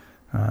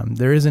 Mm-hmm.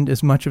 There isn't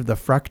as much of the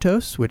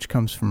fructose, which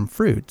comes from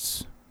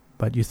fruits,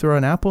 but you throw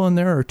an apple in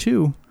there or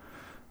two,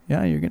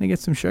 yeah, you're going to get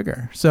some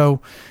sugar.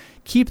 So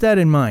keep that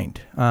in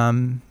mind.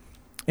 And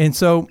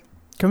so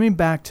coming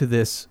back to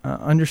this,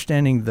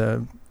 understanding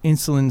the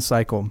insulin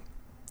cycle,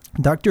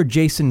 Dr.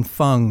 Jason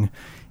Fung,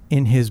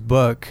 in his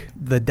book,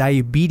 The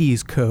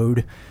Diabetes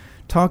Code,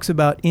 talks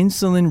about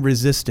insulin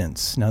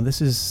resistance. Now,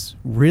 this is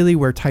really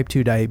where type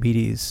 2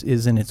 diabetes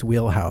is in its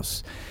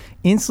wheelhouse.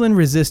 Insulin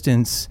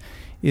resistance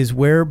is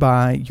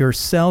whereby your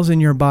cells in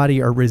your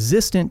body are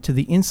resistant to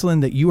the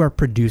insulin that you are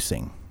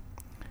producing.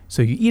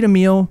 So you eat a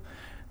meal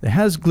that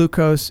has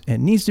glucose, it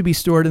needs to be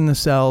stored in the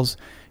cells.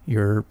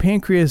 Your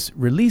pancreas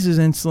releases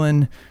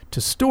insulin to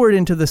store it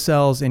into the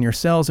cells, and your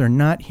cells are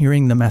not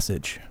hearing the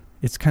message.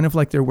 It's kind of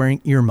like they're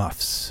wearing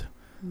earmuffs.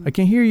 I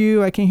can hear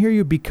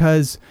you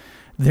because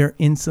they're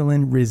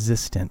insulin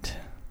resistant.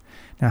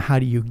 Now, how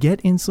do you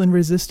get insulin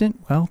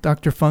resistant? Well,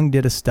 Dr. Fung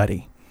did a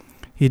study.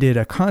 He did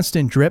a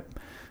constant drip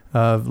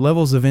of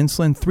levels of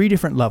insulin, 3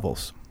 different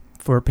levels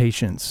for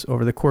patients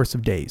over the course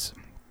of days.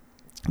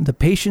 The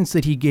patients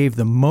that he gave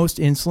the most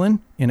insulin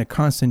in a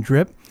constant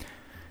drip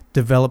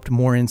developed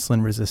more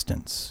insulin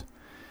resistance.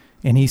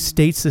 And he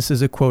states this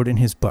as a quote in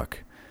his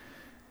book.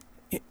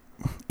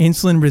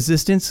 Insulin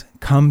resistance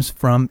comes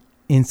from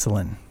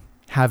insulin.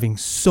 Having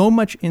so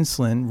much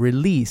insulin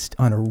released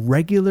on a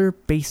regular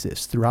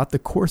basis throughout the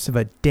course of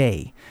a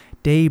day,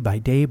 day by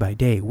day by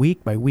day,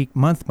 week by week,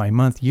 month by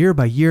month, year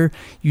by year,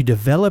 you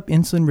develop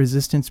insulin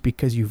resistance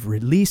because you've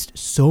released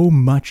so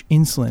much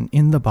insulin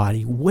in the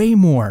body, way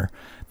more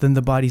than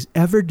the body's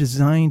ever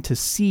designed to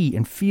see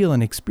and feel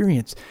and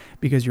experience,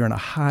 because you're on a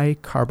high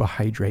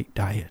carbohydrate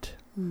diet.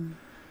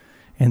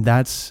 And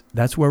that's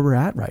where we're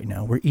at right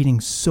now. We're eating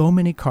so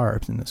many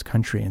carbs in this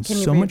country and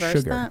so much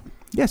sugar. That?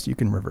 Yes, you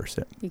can reverse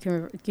it. You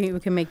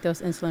can make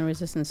those insulin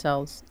resistant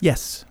cells.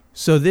 Yes.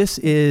 So this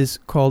is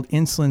called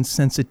insulin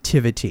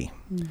sensitivity.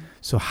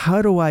 So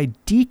how do I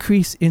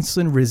decrease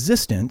insulin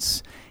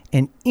resistance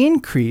and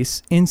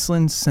increase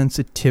insulin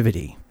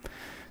sensitivity?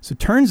 So it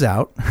turns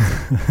out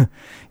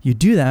you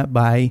do that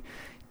by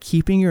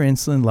keeping your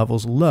insulin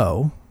levels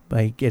low,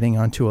 by getting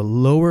onto a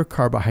lower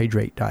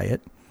carbohydrate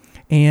diet,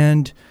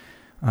 and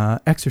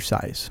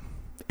exercise.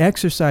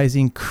 Exercise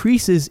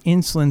increases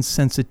insulin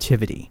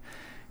sensitivity.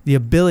 The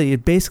ability,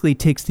 it basically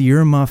takes the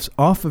earmuffs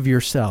off of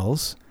your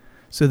cells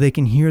so they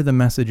can hear the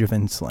message of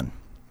insulin.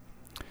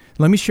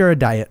 Let me share a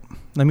diet.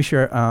 Let me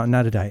share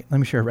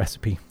a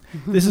recipe.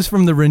 This is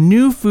from the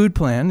Renew Food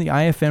Plan, the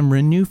IFM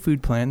Renew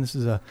Food Plan. This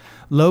is a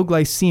low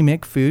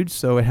glycemic food,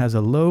 so it has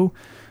a low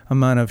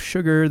amount of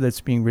sugar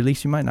that's being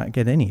released. You might not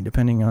get any,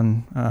 depending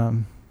on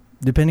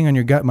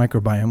your gut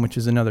microbiome, which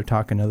is another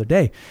talk another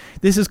day.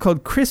 This is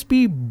called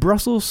crispy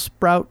Brussels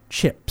sprout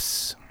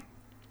chips.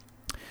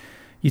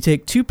 You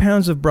take 2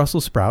 pounds of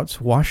Brussels sprouts,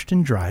 washed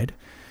and dried,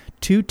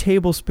 2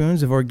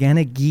 tablespoons of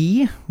organic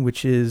ghee,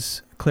 which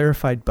is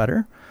clarified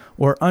butter,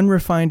 or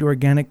unrefined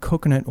organic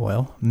coconut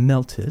oil,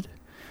 melted,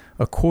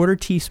 a 1/4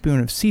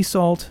 teaspoon of sea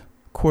salt,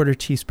 1/4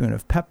 teaspoon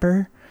of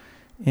pepper,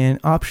 and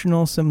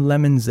optional some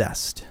lemon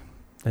zest.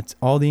 That's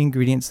all the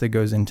ingredients that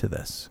goes into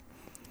this.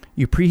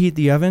 You preheat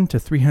the oven to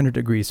 300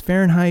 degrees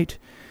Fahrenheit,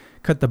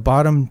 cut the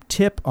bottom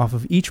tip off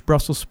of each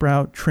Brussels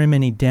sprout, trim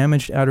any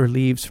damaged outer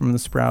leaves from the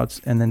sprouts,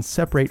 and then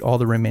separate all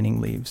the remaining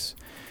leaves.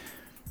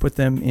 Put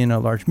them in a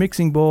large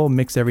mixing bowl,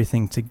 mix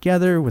everything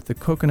together with the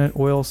coconut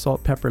oil,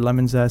 salt, pepper,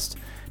 lemon zest.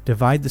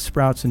 Divide the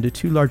sprouts into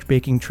 2 large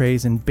baking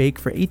trays and bake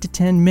for 8 to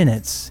 10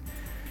 minutes.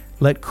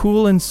 Let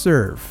cool and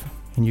serve.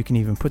 And you can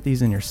even put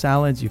these in your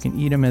salads. You can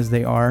eat them as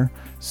they are.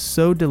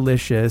 So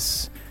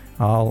delicious.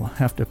 I'll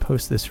have to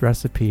post this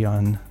recipe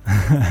on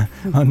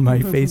on my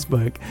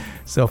Facebook.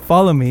 So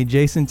follow me,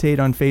 Jason Tate,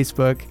 on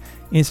Facebook,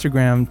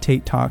 Instagram,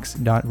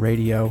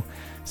 tatetalks.radio.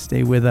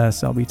 Stay with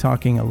us. I'll be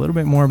talking a little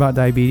bit more about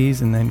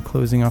diabetes and then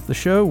closing off the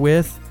show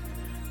with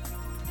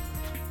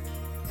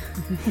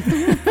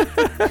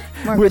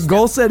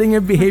goal setting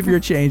and behavior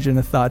change and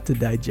a thought to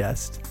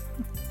digest.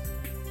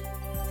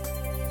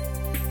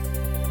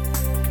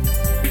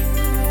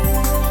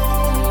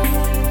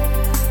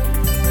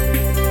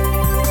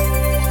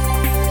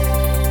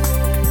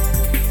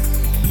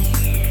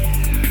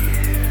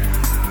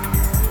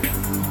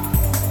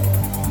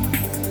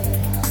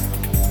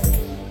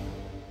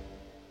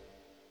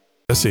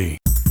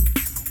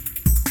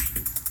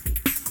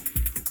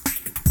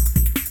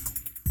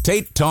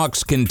 Tate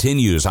Talks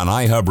continues on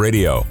iHub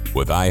Radio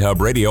with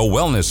iHub Radio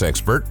wellness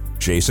expert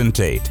Jason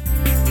Tate.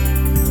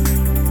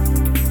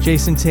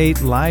 Jason Tate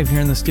live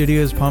here in the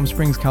studios, Palm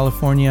Springs,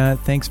 California.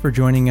 Thanks for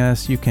joining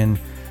us. You can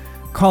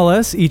call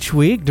us each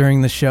week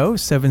during the show,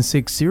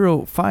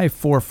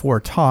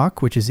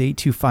 760-544-TALK, which is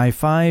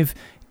 8255.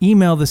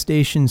 Email the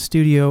station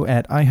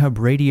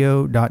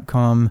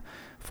studio@ihubradio.com.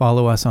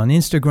 Follow us on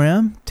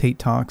Instagram,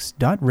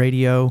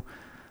 tatetalks.radio.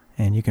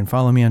 And you can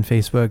follow me on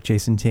Facebook,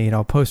 Jason Tate.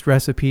 I'll post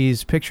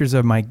recipes, pictures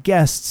of my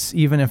guests,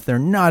 even if they're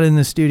not in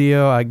the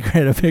studio. I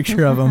get a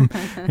picture of them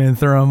and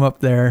throw them up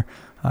there.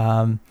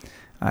 I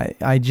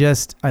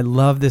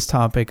love this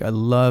topic. I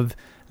love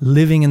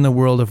living in the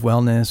world of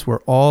wellness.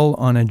 We're all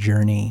on a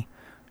journey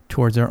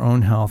towards our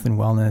own health and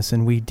wellness,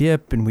 and we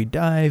dip and we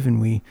dive and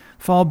we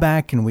fall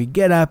back and we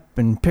get up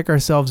and pick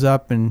ourselves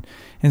up, and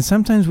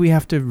sometimes we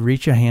have to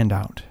reach a hand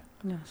out.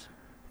 Yes.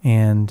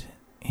 And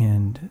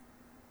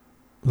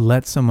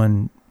let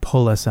someone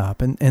pull us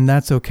up, and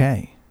that's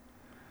okay.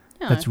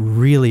 Yeah. That's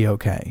really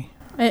okay.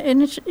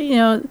 And it's,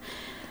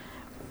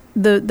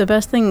 the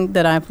best thing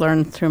that I've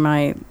learned through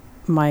my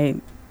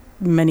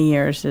many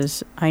years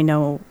is I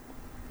know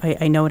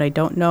what I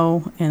don't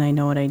know, and I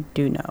know what I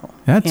do know.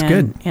 That's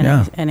good.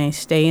 And I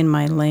stay in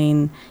my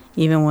lane.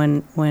 Even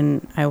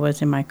when I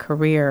was in my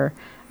career,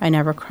 I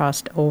never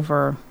crossed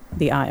over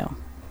the aisle,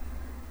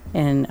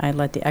 and I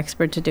let the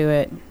expert to do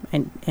it,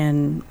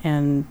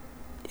 and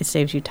it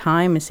saves you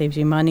time, it saves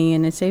you money,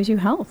 and it saves you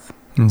health.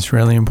 It's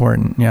really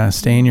important. Yeah,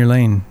 stay in your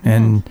lane.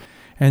 And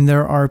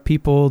there are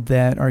people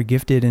that are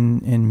gifted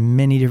in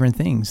many different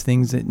things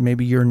that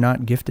maybe you're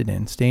not gifted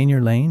in. Stay in your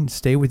lane,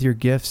 stay with your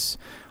gifts,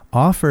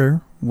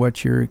 offer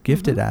what you're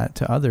gifted at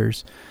to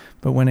others.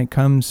 But when it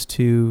comes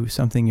to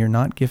something you're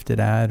not gifted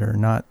at or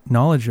not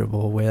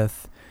knowledgeable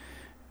with,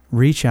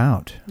 reach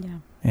out. Yeah.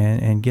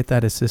 And get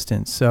that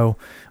assistance. So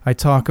I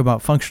talk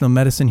about functional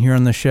medicine here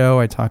on the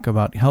show. I talk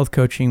about health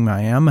coaching.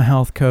 I am a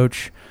health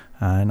coach,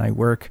 and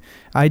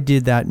I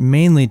did that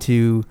mainly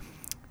to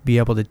be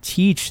able to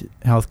teach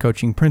health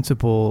coaching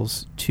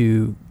principles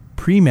to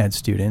pre-med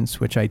students,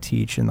 which I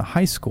teach in the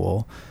high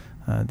school,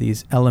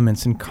 these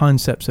elements and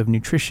concepts of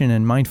nutrition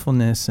and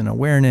mindfulness and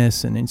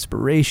awareness and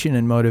inspiration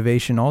and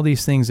motivation, all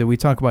these things that we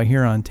talk about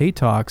here on Tate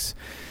Talks.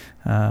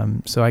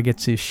 So I get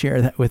to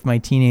share that with my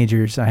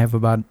teenagers. I have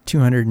about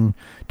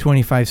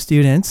 225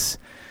 students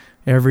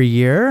every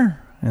year.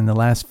 In the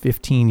last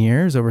 15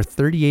 years, over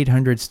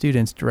 3,800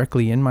 students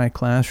directly in my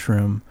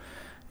classroom.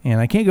 And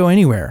I can't go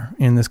anywhere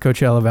in this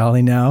Coachella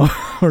Valley now,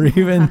 or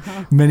even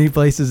many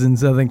places in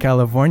Southern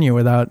California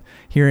without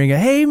hearing a,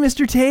 "Hey,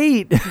 Mr.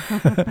 Tate,"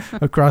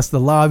 across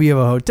the lobby of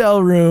a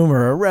hotel room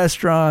or a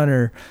restaurant,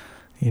 or,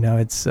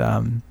 it's,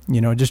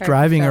 just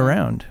driving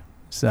around.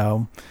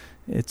 So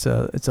it's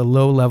a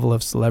low level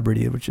of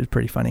celebrity, which is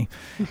pretty funny.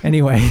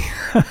 Anyway,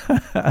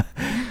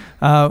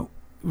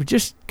 we're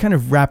just kind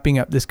of wrapping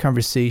up this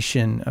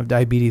conversation of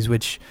diabetes,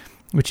 which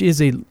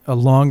is a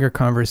longer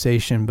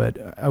conversation, but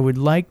I would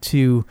like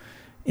to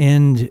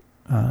end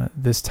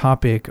this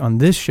topic on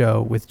this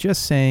show with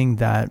just saying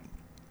that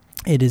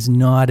it is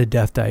not a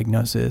death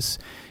diagnosis.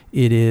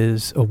 It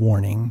is a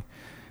warning.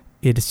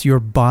 It's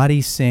your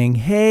body saying,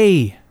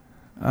 "Hey,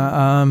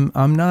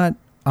 I'm not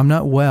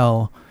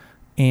well,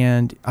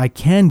 and I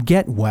can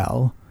get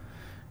well,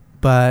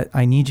 but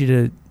I need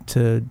you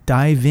to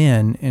dive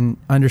in and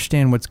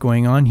understand what's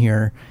going on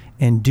here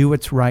and do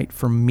what's right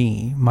for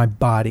me, my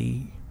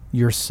body,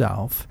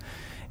 yourself."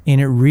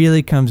 And it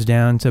really comes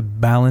down to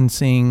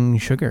balancing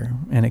sugar,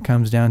 and it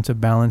comes down to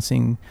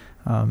balancing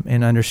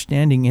and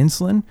understanding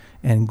insulin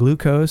and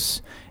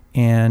glucose,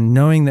 and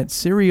knowing that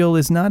cereal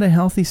is not a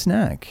healthy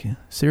snack.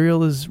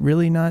 Cereal is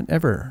really not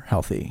ever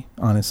healthy,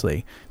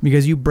 honestly,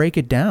 because you break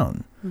it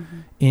down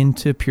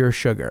into pure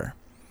sugar.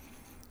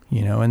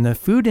 And the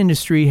food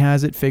industry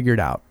has it figured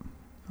out.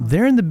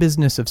 They're in the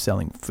business of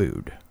selling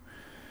food.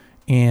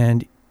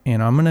 And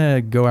I'm going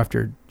to go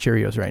after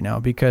Cheerios right now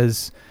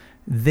because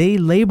they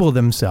label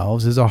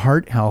themselves as a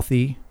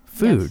heart-healthy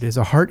food, as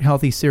a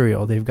heart-healthy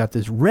cereal. They've got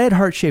this red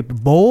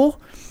heart-shaped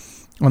bowl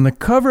on the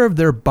cover of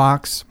their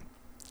box,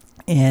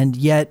 and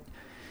yet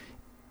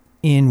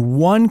in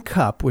one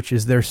cup, which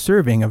is their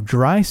serving of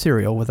dry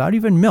cereal without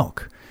even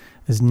milk,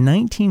 is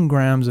 19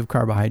 grams of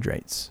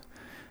carbohydrates.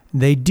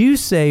 They do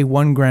say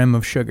 1 gram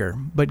of sugar,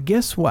 but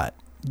guess what?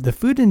 The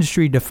food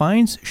industry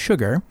defines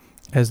sugar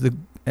as the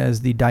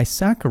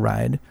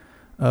disaccharide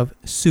of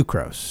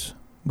sucrose,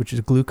 which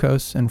is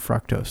glucose and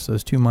fructose,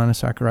 those two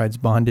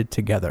monosaccharides bonded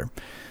together,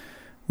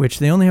 which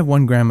they only have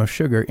 1 gram of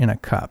sugar in a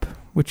cup,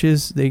 which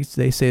is, they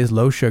say is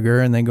low sugar,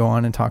 and they go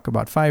on and talk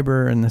about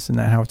fiber and this and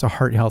that, how it's a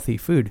heart-healthy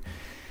food.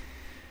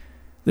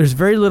 There's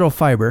very little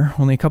fiber,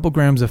 only a couple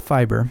grams of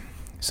fiber.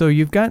 So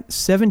you've got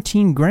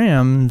 17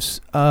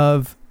 grams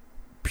of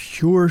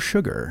pure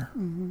sugar,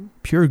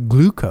 pure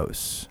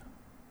glucose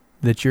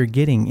that you're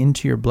getting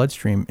into your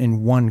bloodstream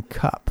in 1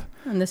 cup.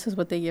 And this is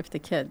what they give to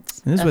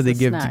kids. And this is what they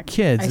give to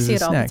kids. I see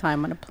it all the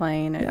time on a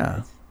plane.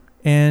 Yeah.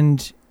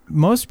 And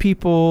most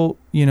people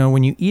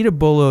when you eat a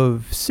bowl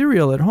of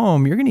cereal at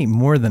home, you're going to eat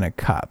more than a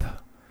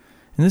cup.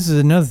 And this is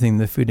another thing,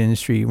 the food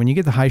industry, when you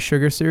get the high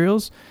sugar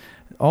cereals,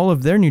 all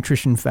of their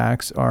nutrition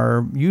facts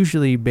are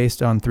usually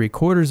based on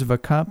 3/4 of a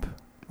cup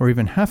or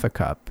even half a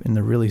cup in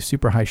the really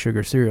super high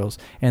sugar cereals.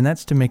 And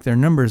that's to make their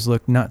numbers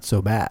look not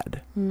so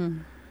bad.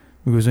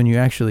 Because when you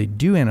actually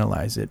do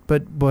analyze it.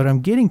 But what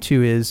I'm getting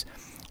to is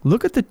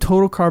look at the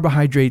total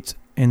carbohydrates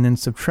and then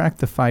subtract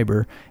the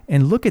fiber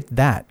and look at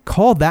that.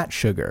 Call that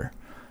sugar.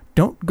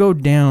 Don't go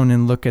down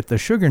and look at the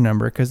sugar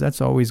number because that's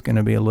always going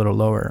to be a little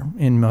lower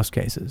in most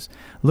cases.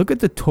 Look at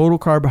the total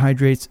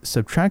carbohydrates,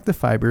 subtract the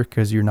fiber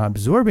because you're not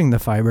absorbing the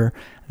fiber.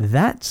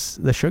 That's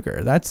the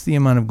sugar. That's the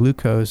amount of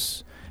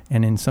glucose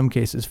and in some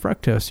cases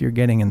fructose you're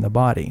getting in the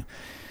body.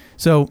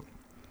 So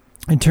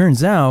it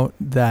turns out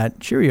that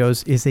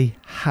Cheerios is a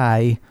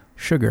high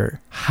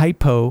sugar, a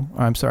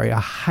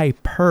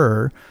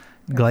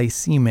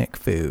hyperglycemic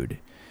food.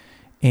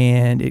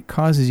 And it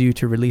causes you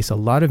to release a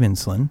lot of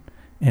insulin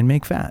and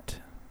make fat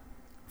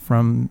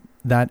from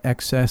that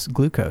excess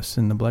glucose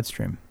in the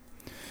bloodstream.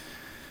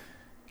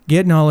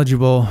 Get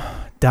knowledgeable,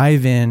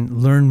 dive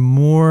in, learn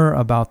more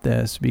about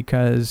this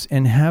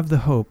and have the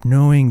hope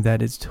knowing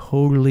that it's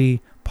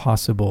totally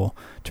possible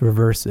to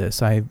reverse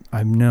this.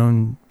 I've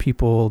known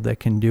people that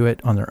can do it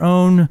on their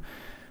own.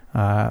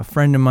 A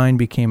friend of mine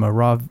became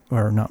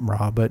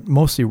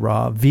mostly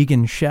raw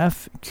vegan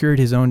chef, cured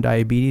his own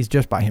diabetes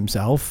just by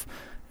himself,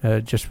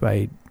 just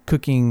by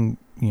cooking,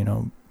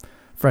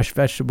 fresh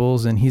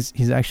vegetables, and he's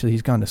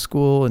gone to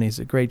school and he's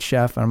a great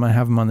chef. I'm gonna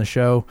have him on the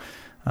show.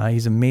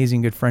 He's an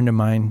amazing good friend of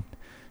mine,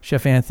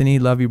 Chef Anthony.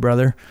 Love you,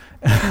 brother.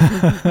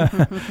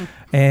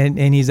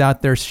 and he's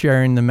out there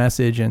sharing the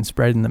message and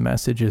spreading the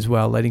message as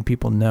well, letting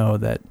people know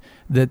that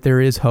there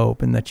is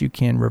hope and that you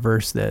can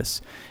reverse this.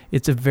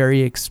 It's a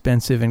very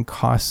expensive and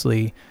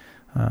costly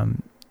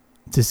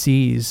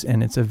disease,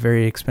 and it's a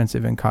very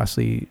expensive and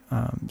costly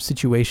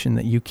situation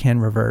that you can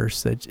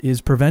reverse that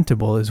is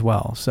preventable as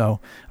well. So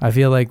I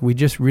feel like we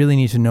just really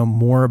need to know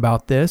more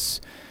about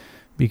this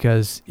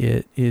because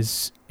it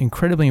is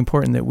incredibly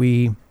important that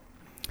we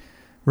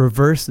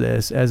reverse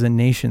this as a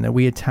nation, that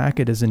we attack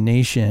it as a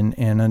nation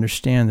and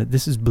understand that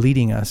this is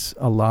bleeding us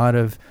a lot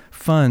of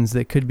funds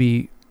that could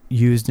be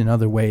used in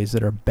other ways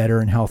that are better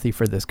and healthy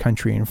for this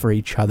country and for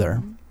each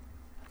other.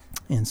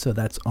 And so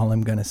that's all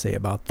I'm going to say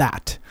about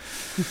that.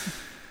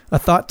 A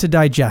thought to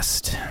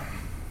digest.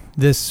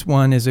 This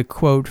one is a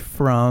quote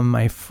from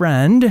my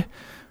friend.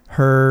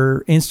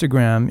 Her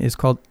Instagram is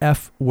called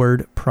F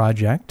Word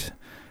Project.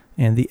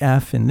 And the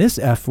F in this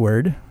F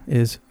word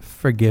is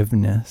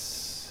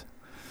forgiveness.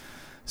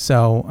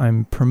 So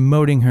I'm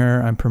promoting her.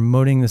 I'm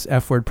promoting this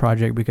F Word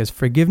Project because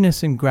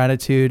forgiveness and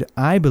gratitude,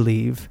 I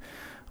believe,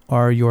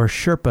 are your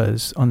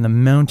Sherpas on the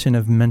mountain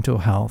of mental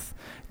health,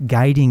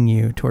 guiding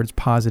you towards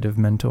positive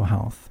mental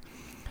health.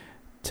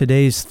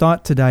 Today's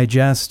thought to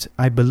digest: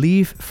 I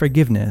believe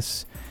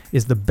forgiveness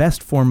is the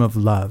best form of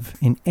love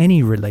in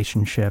any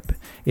relationship.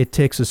 It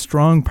takes a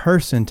strong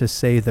person to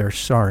say they're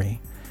sorry,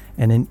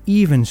 and an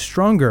even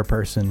stronger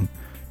person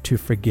to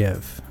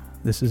forgive.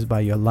 This is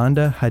by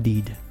Yolanda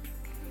Hadid.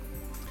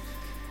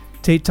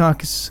 Tate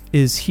Talks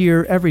is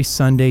here every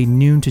Sunday,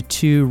 noon to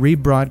 2,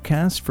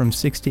 rebroadcast from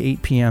 6 to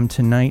 8 p.m.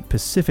 tonight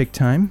Pacific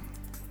time.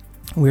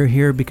 We're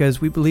here because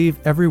we believe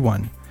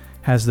everyone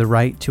has the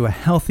right to a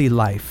healthy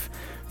life,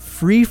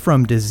 free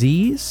from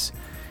disease.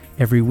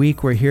 Every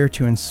week we're here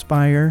to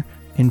inspire,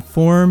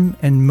 inform,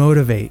 and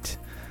motivate,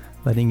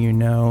 letting you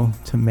know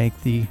to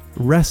make the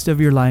rest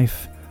of your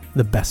life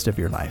the best of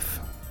your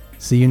life.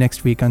 See you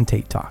next week on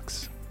Tate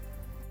Talks.